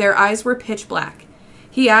realized. Their eyes were pitch black.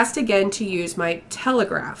 He asked again to use my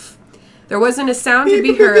telegraph. There wasn't a sound to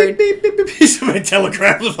be heard. My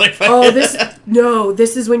telegraph was like...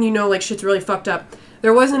 this is when you know, like, shit's really fucked up.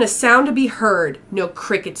 There wasn't a sound to be heard. No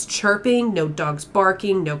crickets chirping, no dogs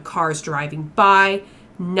barking, no cars driving by,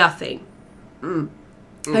 nothing. I'm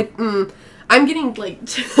getting, like,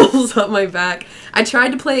 chills up my back. I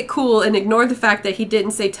tried to play it cool and ignore the fact that he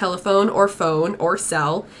didn't say telephone or phone or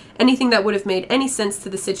cell, anything that would have made any sense to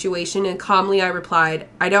the situation, and calmly I replied,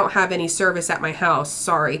 "I don't have any service at my house,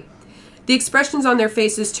 sorry." The expressions on their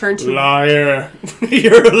faces turned to... Liar.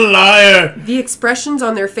 You're a liar. The expressions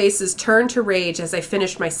on their faces turned to rage as I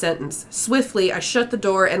finished my sentence. Swiftly, I shut the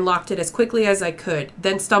door and locked it as quickly as I could,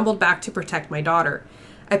 then stumbled back to protect my daughter.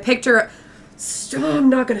 I picked her up... I'm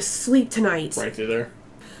not going to sleep tonight. Right through there.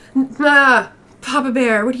 Papa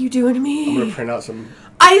Bear, what are you doing to me? I'm going to print out some...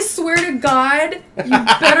 I swear to God, you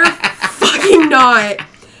better fucking not.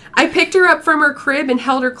 I picked her up from her crib and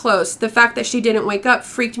held her close. The fact that she didn't wake up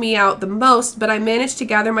freaked me out the most, but I managed to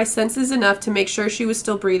gather my senses enough to make sure she was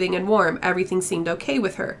still breathing and warm. Everything seemed okay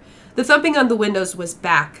with her. The thumping on the windows was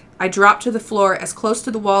back. I dropped to the floor as close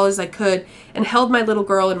to the wall as I could and held my little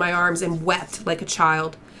girl in my arms and wept like a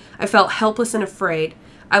child. I felt helpless and afraid.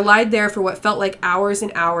 I lied there for what felt like hours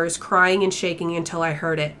and hours, crying and shaking until I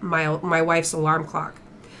heard it, my wife's alarm clock.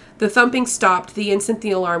 The thumping stopped the instant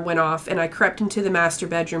the alarm went off, and I crept into the master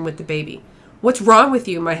bedroom with the baby. "What's wrong with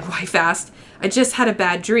you?" my wife asked. "I just had a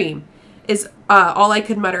bad dream," is all I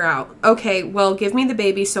could mutter out. "Okay, well, give me the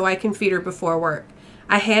baby so I can feed her before work."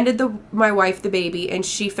 I handed my wife the baby, and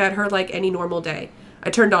she fed her like any normal day.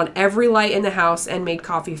 I turned on every light in the house and made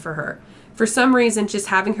coffee for her. For some reason, just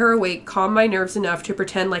having her awake calmed my nerves enough to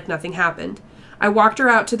pretend like nothing happened. I walked her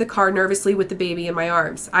out to the car nervously with the baby in my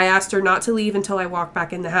arms. I asked her not to leave until I walked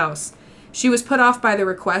back in the house. She was put off by the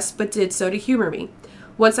request, but did so to humor me.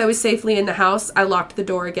 Once I was safely in the house, I locked the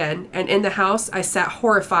door again, and in the house, I sat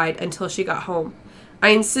horrified until she got home. I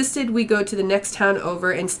insisted we go to the next town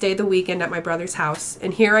over and stay the weekend at my brother's house,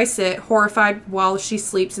 and here I sit, horrified while she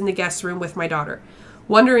sleeps in the guest room with my daughter.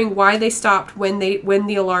 Wondering why they stopped when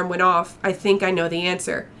the alarm went off, I think I know the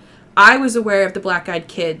answer. I was aware of the black-eyed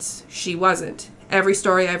kids. She wasn't. Every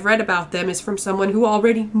story I've read about them is from someone who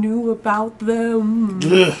already knew about them.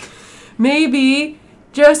 Maybe,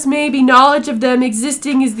 just maybe, knowledge of them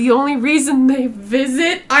existing is the only reason they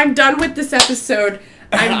visit. I'm done with this episode.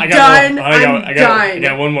 I'm done. I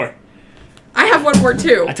got one more. I have one more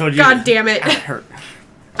too. I told you. God damn it. That hurt.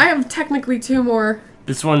 I have technically two more.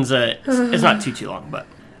 This one's it's not too long, but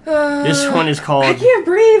this one is called. I can't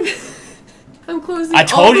breathe. I'm closing. I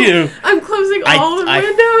told you. I'm closing all the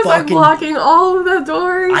windows. I'm locking all of the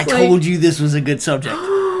doors. I told you this was a good subject.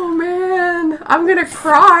 Oh man, I'm gonna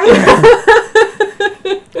cry.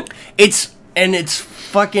 It's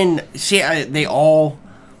fucking. See, they all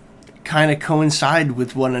kind of coincide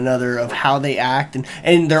with one another of how they act,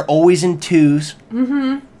 and they're always in twos.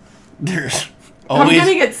 Mm-hmm. There's always. I'm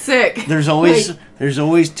gonna get sick. There's always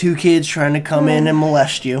two kids trying to come in and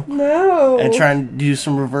molest you. No. And trying to do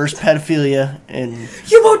some reverse pedophilia and.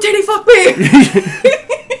 You won't titty fuck me.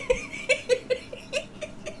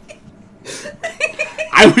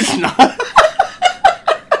 I was not.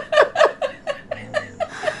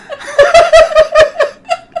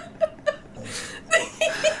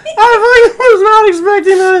 I was not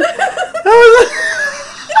expecting that.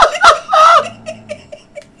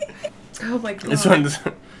 Oh my god.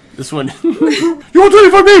 This one. You won't tell me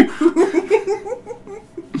for me.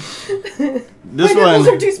 This my one. nipples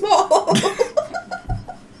are too small.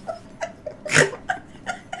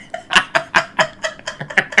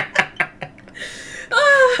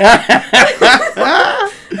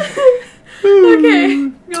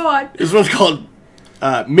 Okay, go on. This one's called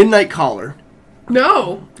Midnight Caller.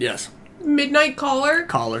 No. Yes. Midnight Caller?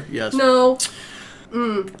 Caller, yes. No.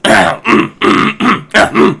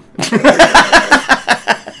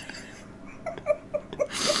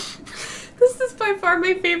 This is by far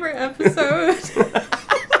my favorite episode.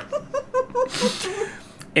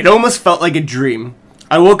 It almost felt like a dream.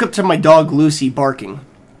 I woke up to my dog Lucy barking.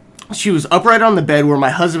 She was upright on the bed where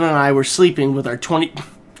my husband and I were sleeping with our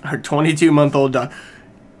 22-month-old dog.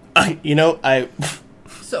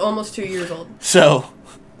 So almost 2 years old. So.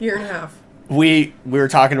 Year and a half. We were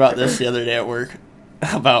talking about this the other day at work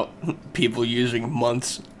about people using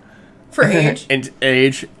months for age and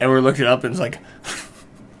we're looking it up and it's like,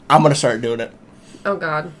 I'm gonna start doing it. Oh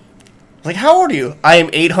God. Like, how old are you? I am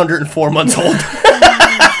 804 months old.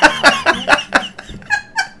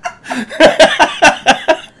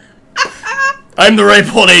 I'm the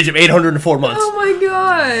ripe old age of 804 months. Oh my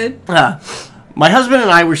God. My husband and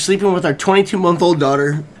I were sleeping with our 22-month-old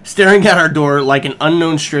daughter, staring at our door like an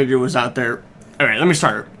unknown stranger was out there. Alright, let me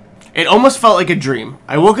start. It almost felt like a dream.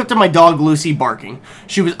 I woke up to my dog Lucy barking.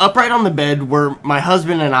 She was upright on the bed where my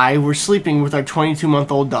husband and I were sleeping with our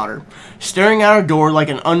 22-month-old daughter, staring at our door like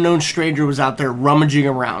an unknown stranger was out there rummaging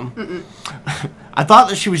around. I thought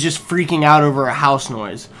that she was just freaking out over a house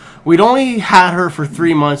noise. We'd only had her for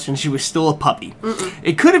 3 months and she was still a puppy.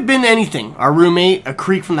 It could have been anything. Our roommate, a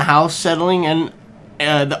creak from the house settling, and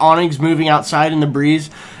the awnings moving outside in the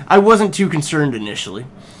breeze. I wasn't too concerned initially.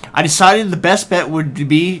 I decided the best bet would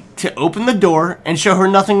be to open the door and show her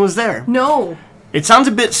nothing was there. No. It sounds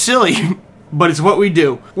a bit silly, but it's what we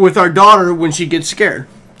do with our daughter when she gets scared.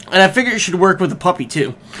 And I figured it should work with a puppy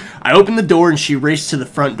too. I opened the door and she raced to the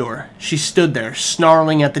front door. She stood there,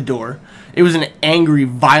 snarling at the door. It was an angry,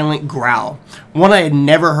 violent growl, one I had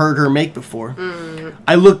never heard her make before.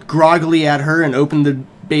 I looked groggily at her and opened the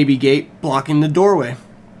baby gate, blocking the doorway.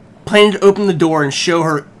 Planned to open the door and show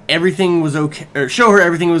her everything was okay.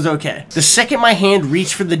 The second my hand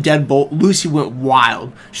reached for the deadbolt, Lucy went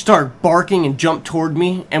wild. She started barking and jumped toward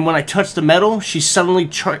me, and when I touched the metal, she suddenly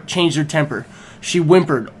changed her temper. She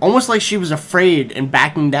whimpered, almost like she was afraid and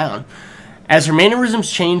backing down. As her mannerisms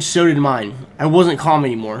changed, so did mine. I wasn't calm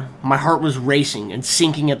anymore. My heart was racing and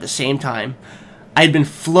sinking at the same time. I had been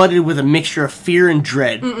flooded with a mixture of fear and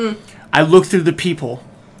dread. I looked through the peephole.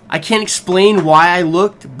 I can't explain why I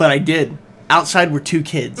looked, but I did. Outside were two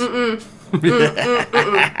kids. One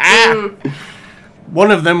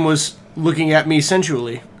of them was looking at me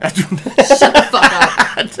sensually. Shut the fuck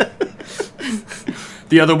up.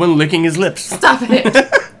 The other one licking his lips. Stop it.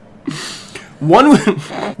 One,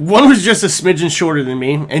 one was just a smidgen shorter than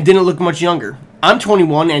me and didn't look much younger. I'm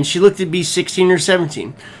 21 and she looked to be 16 or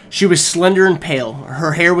 17. She was slender and pale.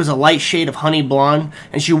 Her hair was a light shade of honey blonde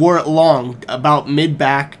and she wore it long, about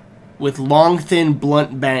mid-back, with long, thin,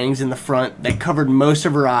 blunt bangs in the front that covered most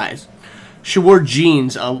of her eyes. She wore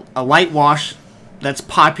jeans, a light wash that's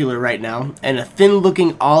popular right now, and a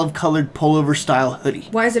thin-looking olive-colored pullover-style hoodie.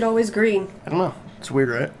 Why is it always green? I don't know. It's weird,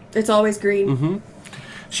 right? It's always green. Mm-hmm.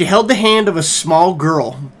 She held the hand of a small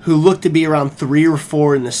girl who looked to be around 3 or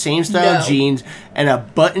 4 in the same style of jeans and a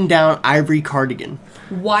button-down ivory cardigan.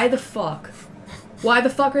 Why the fuck? Why the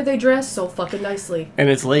fuck are they dressed so fucking nicely? And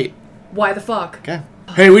it's late. Why the fuck? Okay.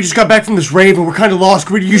 Hey, we just got back from this rave and we're kind of lost.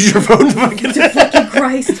 Can we use your phone? Fucking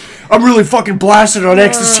Christ. I'm really fucking blasted on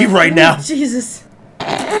ecstasy right now. Jesus.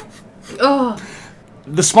 Oh.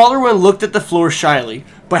 The smaller one looked at the floor shyly,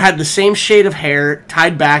 but had the same shade of hair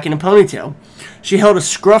tied back in a ponytail. She held a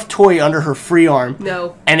scruffed toy under her free arm.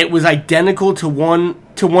 No. And it was identical to one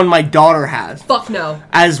my daughter has. Fuck no.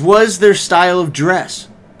 As was their style of dress.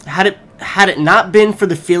 Had it not been for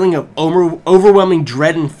the feeling of overwhelming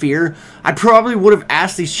dread and fear, I probably would have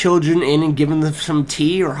asked these children in and given them some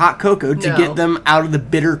tea or hot cocoa to get them out of the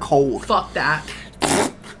bitter cold. Fuck that.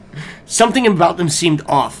 Something about them seemed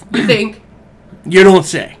off. You think? You don't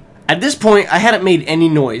say. At this point, I hadn't made any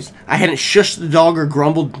noise. I hadn't shushed the dog or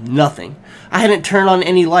grumbled nothing. I hadn't turned on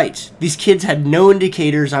any lights. These kids had no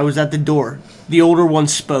indicators I was at the door. The older one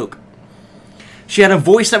spoke. She had a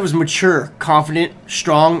voice that was mature, confident,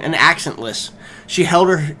 strong, and accentless. She held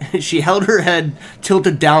her head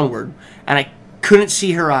tilted downward, and I couldn't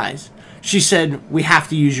see her eyes. She said, "We have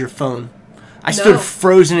to use your phone." I stood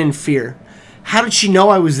frozen in fear. How did she know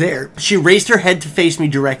I was there? She raised her head to face me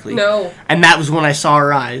directly. No. And that was when I saw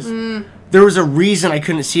her eyes. There was a reason I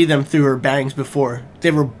couldn't see them through her bangs before.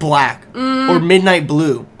 They were black, or midnight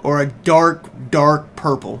blue, or a dark, dark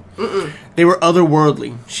purple. They were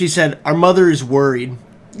otherworldly. She said, "Our mother is worried."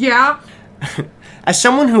 Yeah. As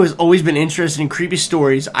someone who has always been interested in creepy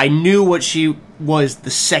stories, I knew what she was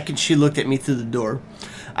the second she looked at me through the door.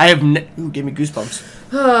 Ooh, gave me goosebumps.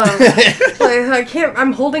 I can't.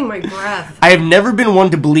 I'm holding my breath. I have never been one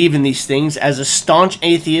to believe in these things as a staunch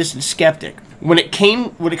atheist and skeptic.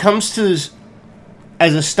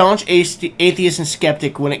 As a staunch atheist and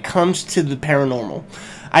skeptic when it comes to the paranormal,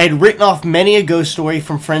 I had written off many a ghost story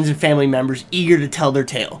from friends and family members eager to tell their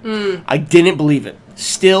tale. I didn't believe it.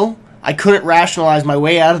 Still, I couldn't rationalize my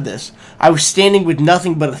way out of this. I was standing with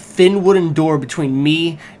nothing but a thin wooden door between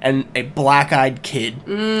me and a black-eyed kid.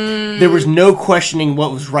 There was no questioning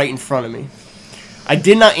what was right in front of me. I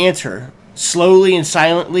did not answer her. Slowly and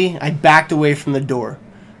silently, I backed away from the door.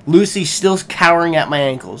 Lucy still cowering at my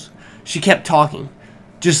ankles. She kept talking.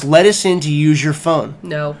 "Just let us in to use your phone."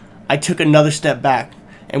 No. I took another step back,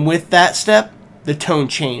 and with that step, the tone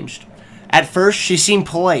changed. At first, she seemed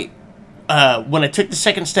polite. When I took the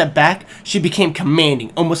second step back, she became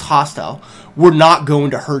commanding, almost hostile. "We're not going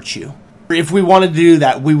to hurt you. If we wanted to do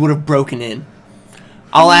that, we would have broken in.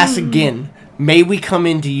 I'll ask again. May we come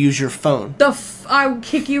in to use your phone?" I'll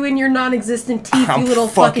kick you in your non-existent teeth, you little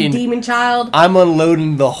fucking demon child. I'm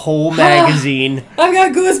unloading the whole magazine. I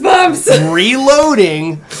got goosebumps.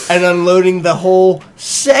 Reloading and unloading the whole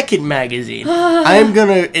second magazine. I'm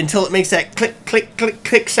gonna, until it makes that click, click, click,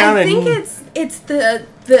 click sound. I think it's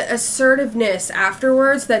the assertiveness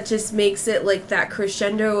afterwards that just makes it like that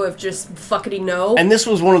crescendo of just fuckity no. And this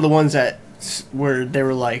was one of the ones that where they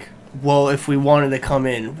were like, "Well, if we wanted to come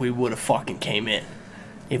in, we would have fucking came in.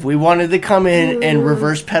 If we wanted to come in and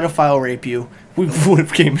reverse pedophile rape you, we would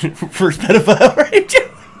have came in and reverse pedophile raped you."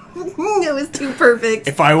 It was too perfect.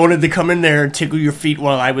 "If I wanted to come in there and tickle your feet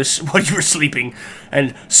while you were sleeping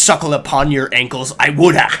and suckle upon your ankles, I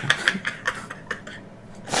would have."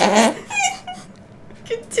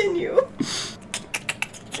 Continue.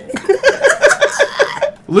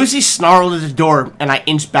 Lucy snarled at the door, and I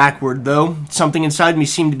inched backward, though something inside me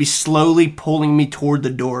seemed to be slowly pulling me toward the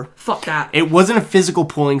door. Fuck that. It wasn't a physical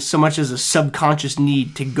pulling so much as a subconscious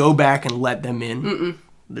need to go back and let them in.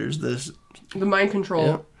 There's this. The mind control.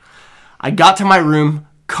 Yeah. I got to my room,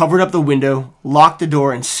 covered up the window, locked the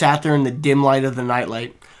door, and sat there in the dim light of the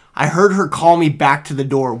nightlight. I heard her call me back to the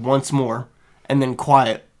door once more, and then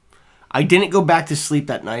quiet. I didn't go back to sleep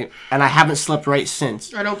that night, and I haven't slept right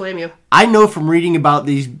since. I don't blame you. I know from reading about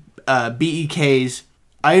these BEKs,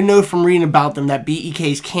 that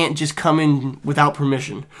BEKs can't just come in without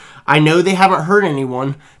permission. I know they haven't hurt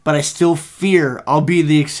anyone, but I still fear I'll be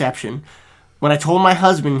the exception. When I told my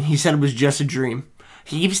husband, he said it was just a dream.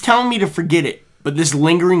 He keeps telling me to forget it, but this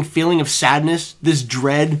lingering feeling of sadness, this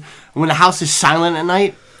dread, when the house is silent at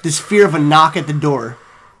night, this fear of a knock at the door,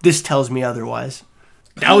 This tells me otherwise.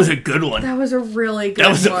 That was a good one. That was a really good That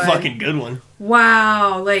was one. a fucking good one.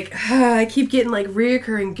 Wow. Like, I keep getting, like,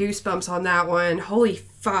 reoccurring goosebumps on that one. Holy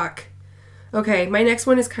fuck. Okay, my next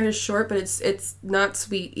one is kind of short, but it's not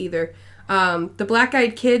sweet either. The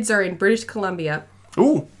Black-Eyed Kids are in British Columbia.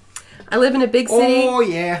 Ooh. I live in a big city. Oh,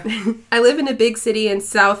 yeah. I live in a big city in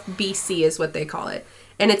South BC is what they call it.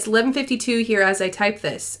 And it's 11:52 here as I type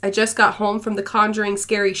this. I just got home from the Conjuring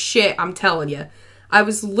scary shit, I'm telling you. I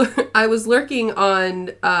was lurking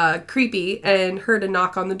on Creepy and heard a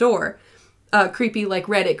knock on the door. Creepy like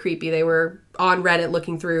Reddit creepy. They were on Reddit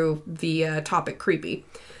looking through the topic creepy.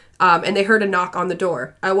 And they heard a knock on the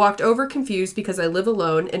door. I walked over confused because I live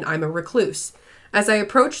alone and I'm a recluse. As I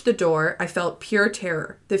approached the door, I felt pure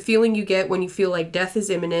terror. The feeling you get when you feel like death is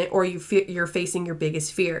imminent or you're facing your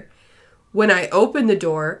biggest fear. When I opened the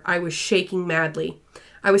door, I was shaking madly.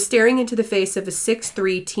 I was staring into the face of a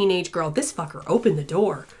 6'3" teenage girl. This fucker opened the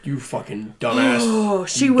door. You fucking dumbass. Oh,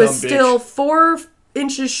 she You was dumb still bitch. 4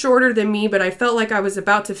 inches shorter than me, but I felt like I was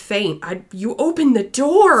about to faint. You opened the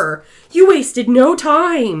door. You wasted no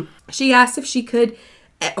time. She asked if she could...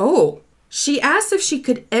 She asked if she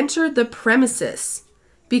could enter the premises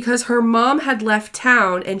because her mom had left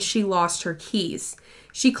town and she lost her keys.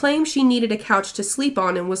 She claimed she needed a couch to sleep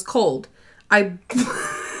on and was cold. I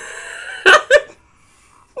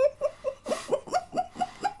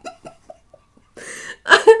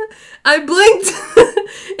blinked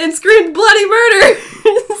and screamed bloody murder,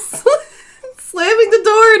 slamming the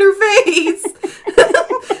door in her face.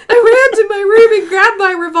 I ran to my room and grabbed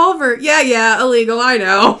my revolver. Yeah, illegal, I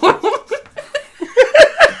know.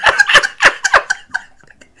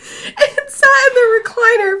 And sat in the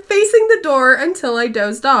recliner facing the door until I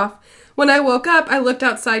dozed off. When I woke up, I looked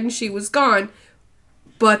outside and she was gone.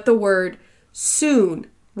 But the word soon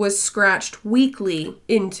was scratched weakly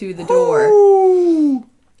into the door. Ooh.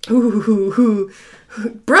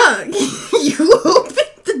 Bruh, you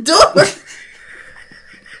opened the door.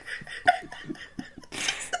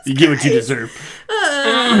 You get what you deserve.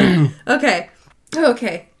 Okay.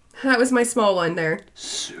 That was my small one there.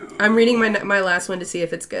 Soon. I'm reading my last one to see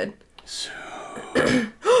if it's good.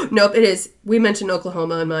 Nope, it is. We mentioned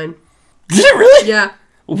Oklahoma in mine. Did it really? Yeah.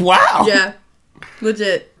 Wow. Yeah.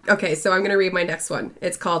 Legit. Okay, so I'm going to read my next one.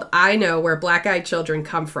 It's called I Know Where Black-Eyed Children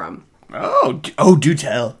Come From. Oh, do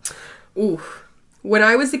tell. Ooh. When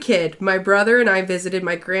I was a kid, my brother and I visited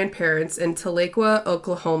my grandparents in Tahlequah,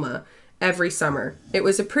 Oklahoma, every summer. It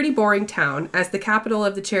was a pretty boring town. As the capital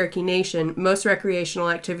of the Cherokee Nation, most recreational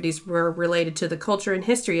activities were related to the culture and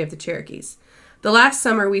history of the Cherokees. The last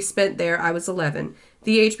summer we spent there, I was 11,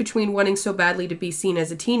 the age between wanting so badly to be seen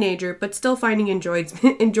as a teenager, but still finding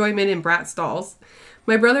enjoyment in brat stalls.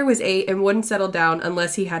 My brother was 8 and wouldn't settle down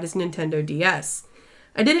unless he had his Nintendo DS.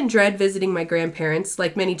 I didn't dread visiting my grandparents,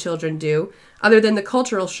 like many children do, other than the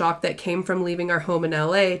cultural shock that came from leaving our home in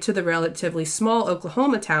LA to the relatively small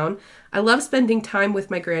Oklahoma town. I loved spending time with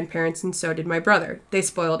my grandparents, and so did my brother. They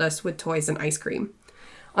spoiled us with toys and ice cream.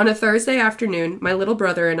 On a Thursday afternoon, my little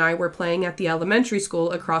brother and I were playing at the elementary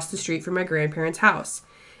school across the street from my grandparents' house.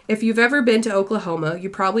 If you've ever been to Oklahoma, you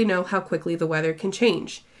probably know how quickly the weather can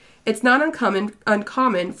change. It's not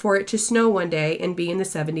uncommon for it to snow one day and be in the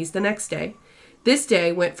 70s the next day. This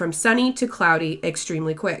day went from sunny to cloudy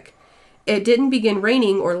extremely quick. It didn't begin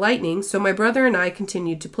raining or lightning, so my brother and I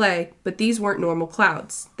continued to play, but these weren't normal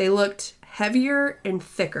clouds. They looked heavier and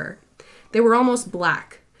thicker. They were almost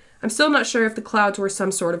black. I'm still not sure if the clouds were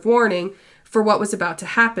some sort of warning for what was about to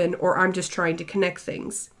happen, or I'm just trying to connect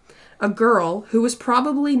things. A girl, who was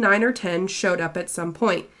probably 9 or 10, showed up at some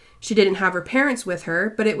point. She didn't have her parents with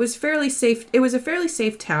her, but it was a fairly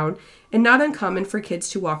safe town and not uncommon for kids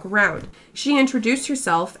to walk around. She introduced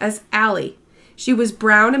herself as Allie. She was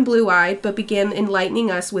brown and blue-eyed, but began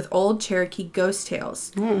enlightening us with old Cherokee ghost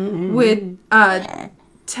tales. With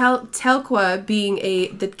Tahlequah being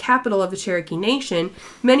the capital of the Cherokee Nation,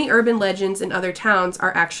 many urban legends in other towns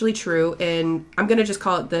are actually true, and I'm going to just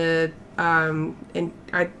call it and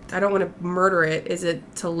I don't want to murder it. Is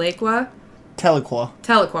it Tahlequah?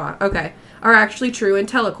 Tahlequah, okay. Are actually true in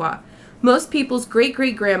Tahlequah. Most people's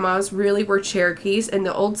great-great-grandmas really were Cherokees, and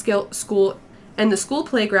the school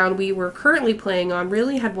playground we were currently playing on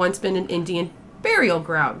really had once been an Indian burial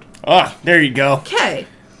ground. Ah, there you go. Okay.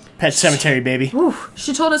 Pet cemetery, baby. Oof.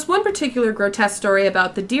 She told us one particular grotesque story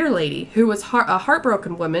about the deer lady, who was a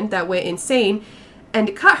heartbroken woman that went insane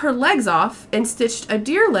and cut her legs off and stitched a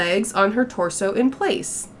deer legs on her torso in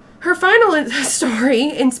place. Her final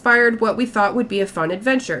story inspired what we thought would be a fun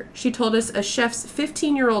adventure. She told us a chef's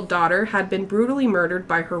 15-year-old daughter had been brutally murdered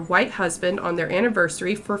by her white husband on their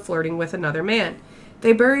anniversary for flirting with another man.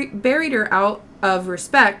 They buried her out of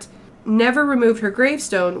respect, never removed her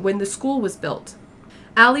gravestone when the school was built.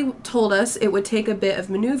 Allie told us it would take a bit of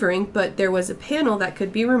maneuvering, but there was a panel that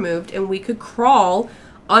could be removed and we could crawl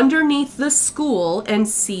underneath the school and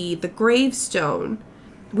see the gravestone.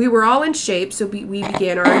 We were all in shape, so we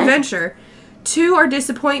began our adventure. To our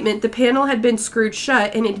disappointment, the panel had been screwed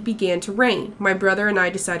shut and it began to rain. My brother and I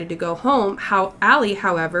decided to go home. Allie,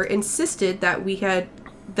 however, insisted that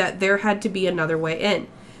there had to be another way in.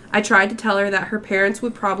 I tried to tell her that her parents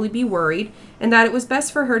would probably be worried and that it was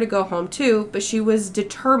best for her to go home too, but she was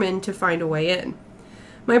determined to find a way in.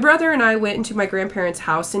 My brother and I went into my grandparents'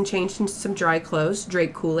 house and changed into some dry clothes,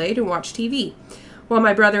 drank Kool-Aid, and watched TV. While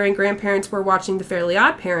my brother and grandparents were watching The Fairly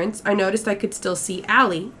Odd Parents, I noticed I could still see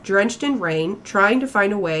Allie, drenched in rain, trying to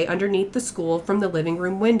find a way underneath the school from the living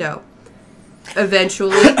room window.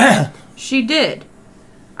 Eventually, she did.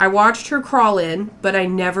 I watched her crawl in, but I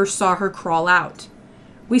never saw her crawl out.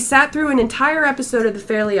 We sat through an entire episode of The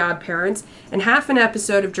Fairly Odd Parents and half an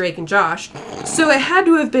episode of Drake and Josh, so it had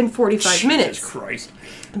to have been 45 minutes. Jesus Christ.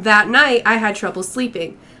 That night, I had trouble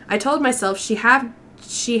sleeping. I told myself she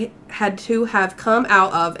had to have come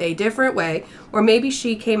out of a different way, or maybe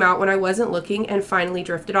she came out when I wasn't looking and finally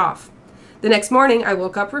drifted off. The next morning, I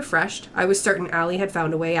woke up refreshed. I was certain Allie had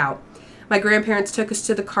found a way out. My grandparents took us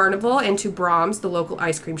to the carnival and to Brahms, the local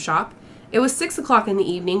ice cream shop. It was 6 o'clock in the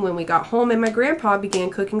evening when we got home, and my grandpa began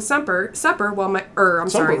cooking supper while my...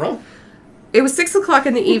 It was 6 o'clock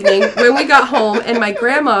in the evening when we got home, and my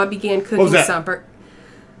grandma began cooking supper.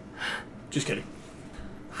 Just kidding.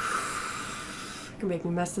 You can make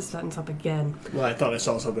me mess this sentence up again. Well, I thought I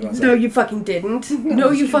saw something outside. No, you fucking didn't.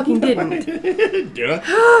 No, you fucking didn't. Did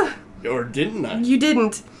I? Or didn't I? You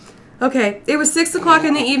didn't. Okay, it was 6 o'clock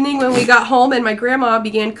in the evening when we got home, and my grandma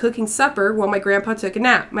began cooking supper while my grandpa took a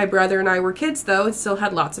nap. My brother and I were kids, though, and still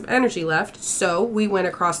had lots of energy left, so we went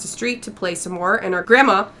across the street to play some more, and our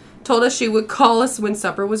grandma told us she would call us when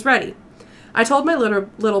supper was ready. I told my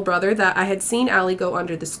little brother that I had seen Allie go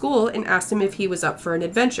under the school and asked him if he was up for an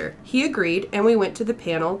adventure. He agreed, and we went to the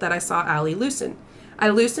panel that I saw Allie loosen. I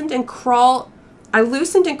loosened and crawled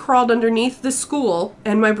underneath the school,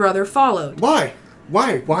 and my brother followed. Why?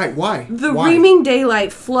 The reaming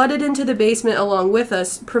daylight flooded into the basement along with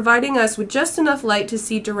us, providing us with just enough light to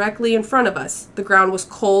see directly in front of us. The ground was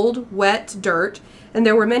cold, wet dirt, and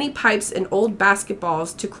there were many pipes and old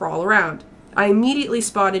basketballs to crawl around. I immediately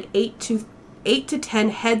spotted 8 to 10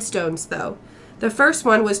 headstones, though. The first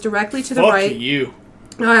one was directly to the right. Fuck you.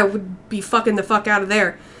 I would be fucking the fuck out of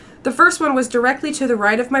there. The first one was directly to the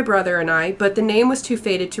right of my brother and I, but the name was too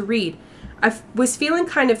faded to read. I was feeling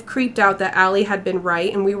kind of creeped out that Allie had been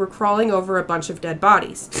right and we were crawling over a bunch of dead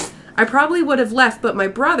bodies. I probably would have left, but my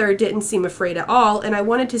brother didn't seem afraid at all, and I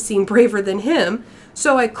wanted to seem braver than him,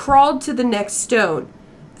 so I crawled to the next stone.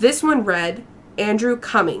 This one read, Andrew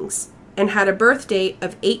Cummings, and had a birth date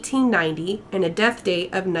of 1890 and a death date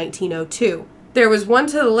of 1902. There was one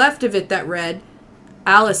to the left of it that read,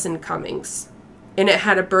 Allison Cummings, and it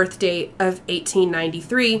had a birth date of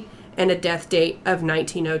 1893 and a death date of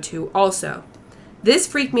 1902 also. This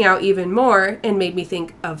freaked me out even more and made me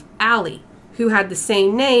think of Allie, who had the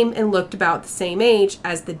same name and looked about the same age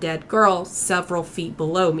as the dead girl several feet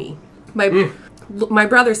below me. My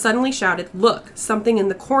brother suddenly shouted, "Look, something in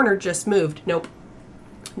the corner just moved." Nope.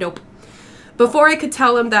 Before I could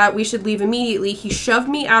tell him that we should leave immediately, he shoved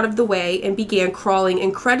me out of the way and began crawling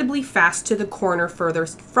incredibly fast to the corner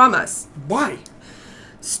furthest from us. Why?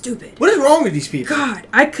 Stupid. What is wrong with these people? God,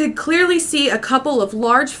 I could clearly see a couple of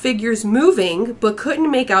large figures moving, but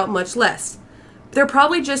couldn't make out much less. They're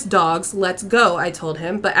probably just dogs, let's go, I told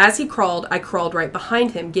him, but as he crawled, I crawled right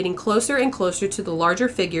behind him, getting closer and closer to the larger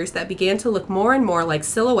figures that began to look more and more like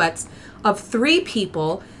silhouettes of 3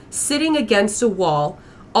 people sitting against a wall,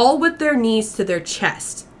 all with their knees to their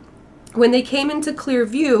chest. When they came into clear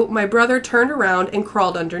view, my brother turned around and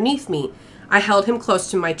crawled underneath me. I held him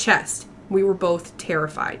close to my chest. We were both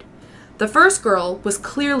terrified. The first girl was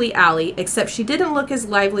clearly Allie, except she didn't look as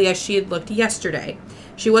lively as she had looked yesterday.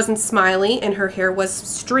 She wasn't smiley, and her hair was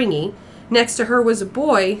stringy. Next to her was a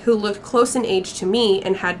boy who looked close in age to me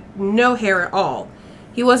and had no hair at all.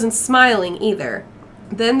 He wasn't smiling either.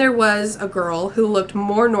 Then there was a girl who looked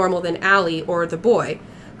more normal than Allie or the boy.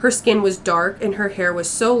 Her skin was dark, and her hair was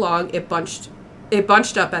so long it bunched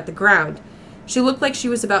up at the ground. She looked like she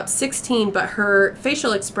was about 16, but her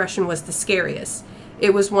facial expression was the scariest.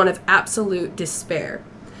 It was one of absolute despair.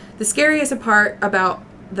 The scariest part about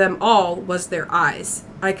them all was their eyes.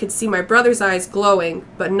 I could see my brother's eyes glowing,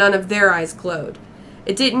 but none of their eyes glowed.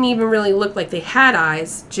 It didn't even really look like they had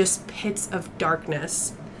eyes, just pits of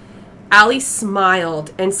darkness. Allie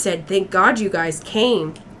smiled and said, "Thank God you guys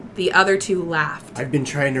came." The other two laughed. I've been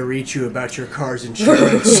trying to reach you about your car's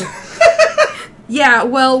insurance. Yeah,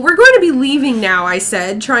 well, we're going to be leaving now, I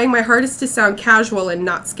said, trying my hardest to sound casual and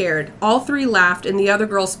not scared. All three laughed, and the other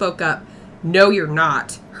girl spoke up. No, you're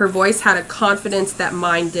not. Her voice had a confidence that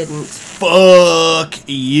mine didn't. Fuck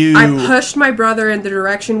you. I pushed my brother in the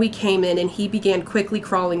direction we came in, and he began quickly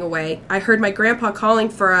crawling away. I heard my grandma calling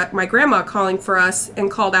for us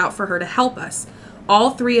and called out for her to help us. All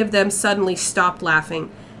three of them suddenly stopped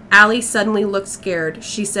laughing. Allie suddenly looked scared.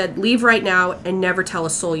 She said, "Leave right now and never tell a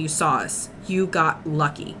soul you saw us. You got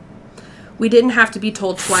lucky." We didn't have to be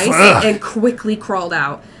told twice and quickly crawled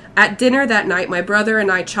out. At dinner that night, my brother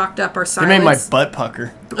and I chalked up our silence. They made my butt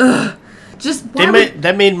pucker. Ugh.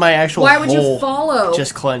 That made my actual Why would you hole follow?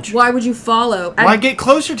 just clench. Why would you follow? Why get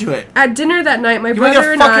closer to it? At dinner that night, my You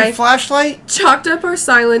brother and want a fucking I flashlight? chalked up our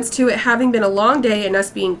silence to it having been a long day and us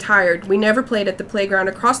being tired. We never played at the playground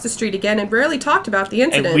across the street again and rarely talked about the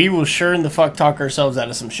incident. And we will sure in the fuck talk ourselves out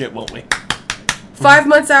of some shit, won't we? 5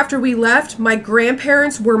 months after we left, my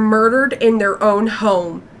grandparents were murdered in their own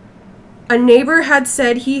home. A neighbor had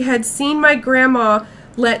said he had seen my grandma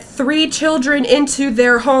let 3 children into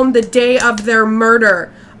their home the day of their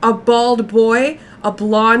murder. A bald boy, a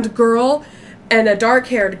blonde girl, and a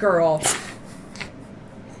dark-haired girl.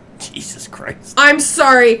 Jesus Christ. I'm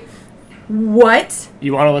sorry. What?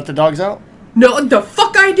 You want to let the dogs out? No, the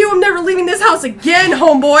fuck I do. I'm never leaving this house again,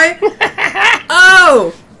 homeboy.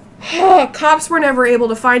 Oh. Cops were never able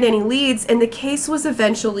to find any leads, and the case was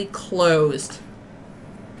eventually closed.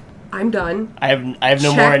 I'm done. I have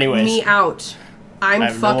no more anyways. Check me out.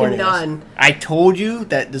 I'm fucking done. I told you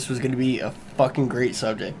that this was going to be a fucking great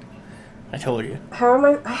subject. I told you. How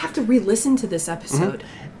am I have to re-listen to this episode.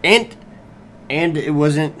 Mm-hmm. And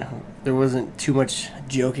there wasn't too much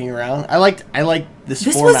joking around. I liked this format. This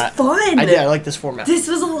was fun. I like this format. This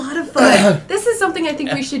was a lot of fun. This is something I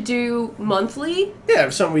think we should do monthly. Yeah,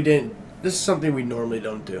 something we didn't. This is something we normally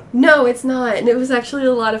don't do. No, it's not. And it was actually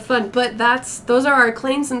a lot of fun. But those are our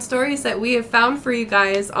claims and stories that we have found for you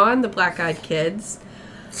guys on the Black Eyed Kids.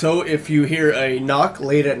 So if you hear a knock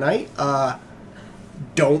late at night,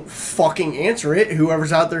 don't fucking answer it.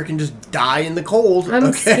 Whoever's out there can just die in the cold.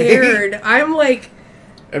 I'm scared. I'm like...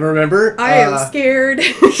 And remember... I am scared.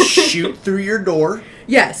 Shoot through your door.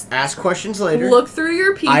 Yes. Ask questions later. Look through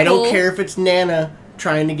your people. I don't care if it's Nana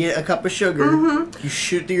trying to get a cup of sugar. Mm-hmm. You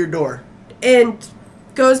shoot through your door. And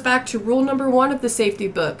goes back to rule number 1 of the safety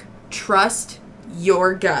book. Trust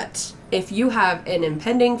your gut. If you have an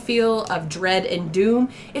impending feel of dread and doom,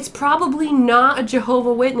 it's probably not a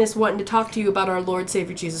Jehovah's Witness wanting to talk to you about our Lord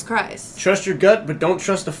Savior Jesus Christ. Trust your gut, but don't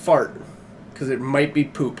trust a fart. Because it might be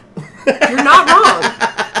poop. You're not wrong.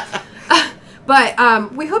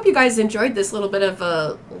 But we hope you guys enjoyed this little bit of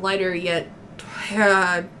a lighter yet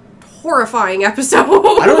horrifying episode.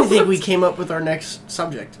 I don't think we came up with our next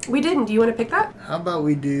subject. We didn't. Do you want to pick that? How about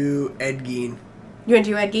we do Ed Gein? You want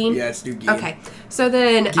to do Ed Gein? Yeah, let's do Gein. Okay. So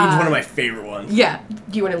then... Gein's one of my favorite ones. Yeah.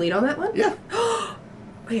 Do you want to lead on that one? Yeah. I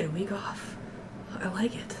get a week off. I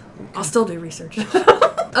like it. Okay. I'll still do research.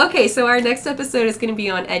 Okay, so our next episode is going to be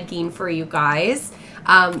on Ed Gein for you guys.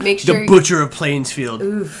 Make sure... The Butcher of Plainsfield.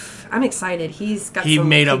 Oof. I'm excited. He's got He some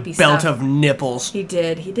made a creepy belt stuff. of nipples. He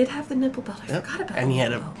did. He did have the nipple belt. I forgot about that. And he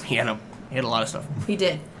had belt. a lot of stuff. He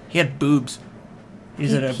did. He had boobs.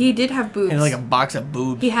 He did have boobs. He had like a box of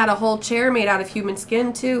boobs. He had a whole chair made out of human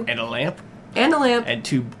skin, too. And a lamp. And a lamp. And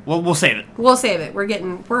 2... Well, we'll save it. We'll save it.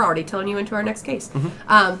 We're already telling you into our next case.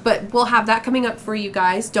 Mm-hmm. But we'll have that coming up for you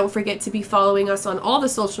guys. Don't forget to be following us on all the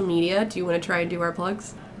social media. Do you want to try and do our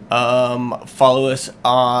plugs? Follow us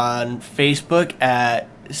on Facebook at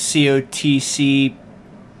COTC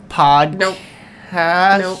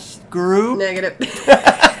Podcast Nope. Group. Negative.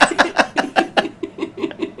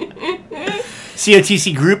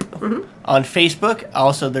 COTC Group on Facebook.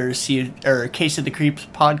 Also, there's Case of the Creeps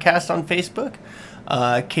podcast on Facebook.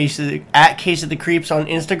 Case of the Creeps on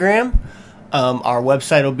Instagram. Our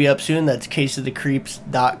website will be up soon. That's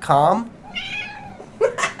caseofthecreeps.com.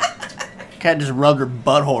 Cat just rubbed her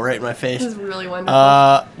butthole right in my face. This is really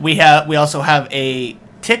wonderful. We also have a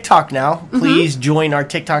TikTok now. Please join our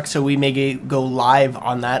TikTok so we may go live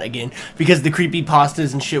on that again, because the creepy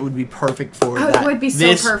pastas and shit would be perfect for that. It would be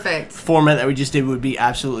so perfect. Format that we just did would be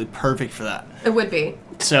absolutely perfect for that. It would be.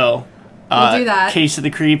 So, we'll do that. Case of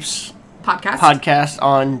the Creeps podcast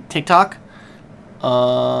on TikTok. You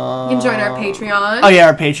can join our Patreon. Oh yeah,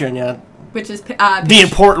 our Patreon, yeah. Which is the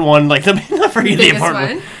important one, like the biggest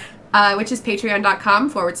important one. Which is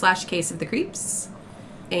patreon.com/Case of the Creeps.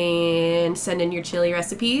 And send in your chili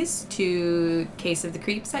recipes to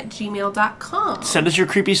caseofthecreeps@gmail.com. Send us your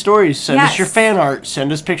creepy stories. Send us your fan art.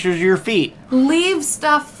 Send us pictures of your feet. Leave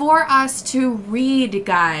stuff for us to read,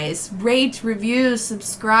 guys. Rate, review,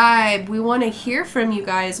 subscribe. We want to hear from you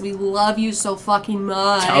guys. We love you so fucking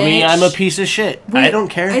much. Tell me I'm a piece of shit. I don't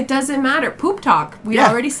care. It doesn't matter. Poop talk. We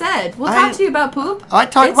already said. We'll talk to you about poop. I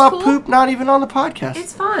talk about poop not even on the podcast.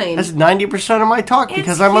 It's fine. That's 90% of my talk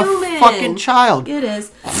because I'm a fucking child. It is.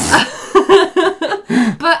 But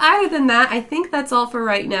other than that, I think that's all for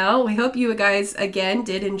right now. We hope you guys, again,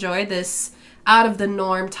 did enjoy this out of the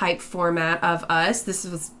norm type format of us. This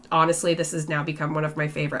has now become one of my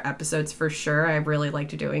favorite episodes for sure. I really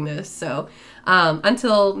liked doing this. So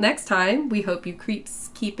until next time, we hope you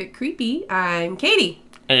creeps keep it creepy. I'm Katie.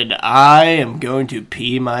 And I am going to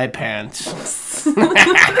pee my pants.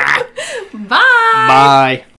 Bye. Bye.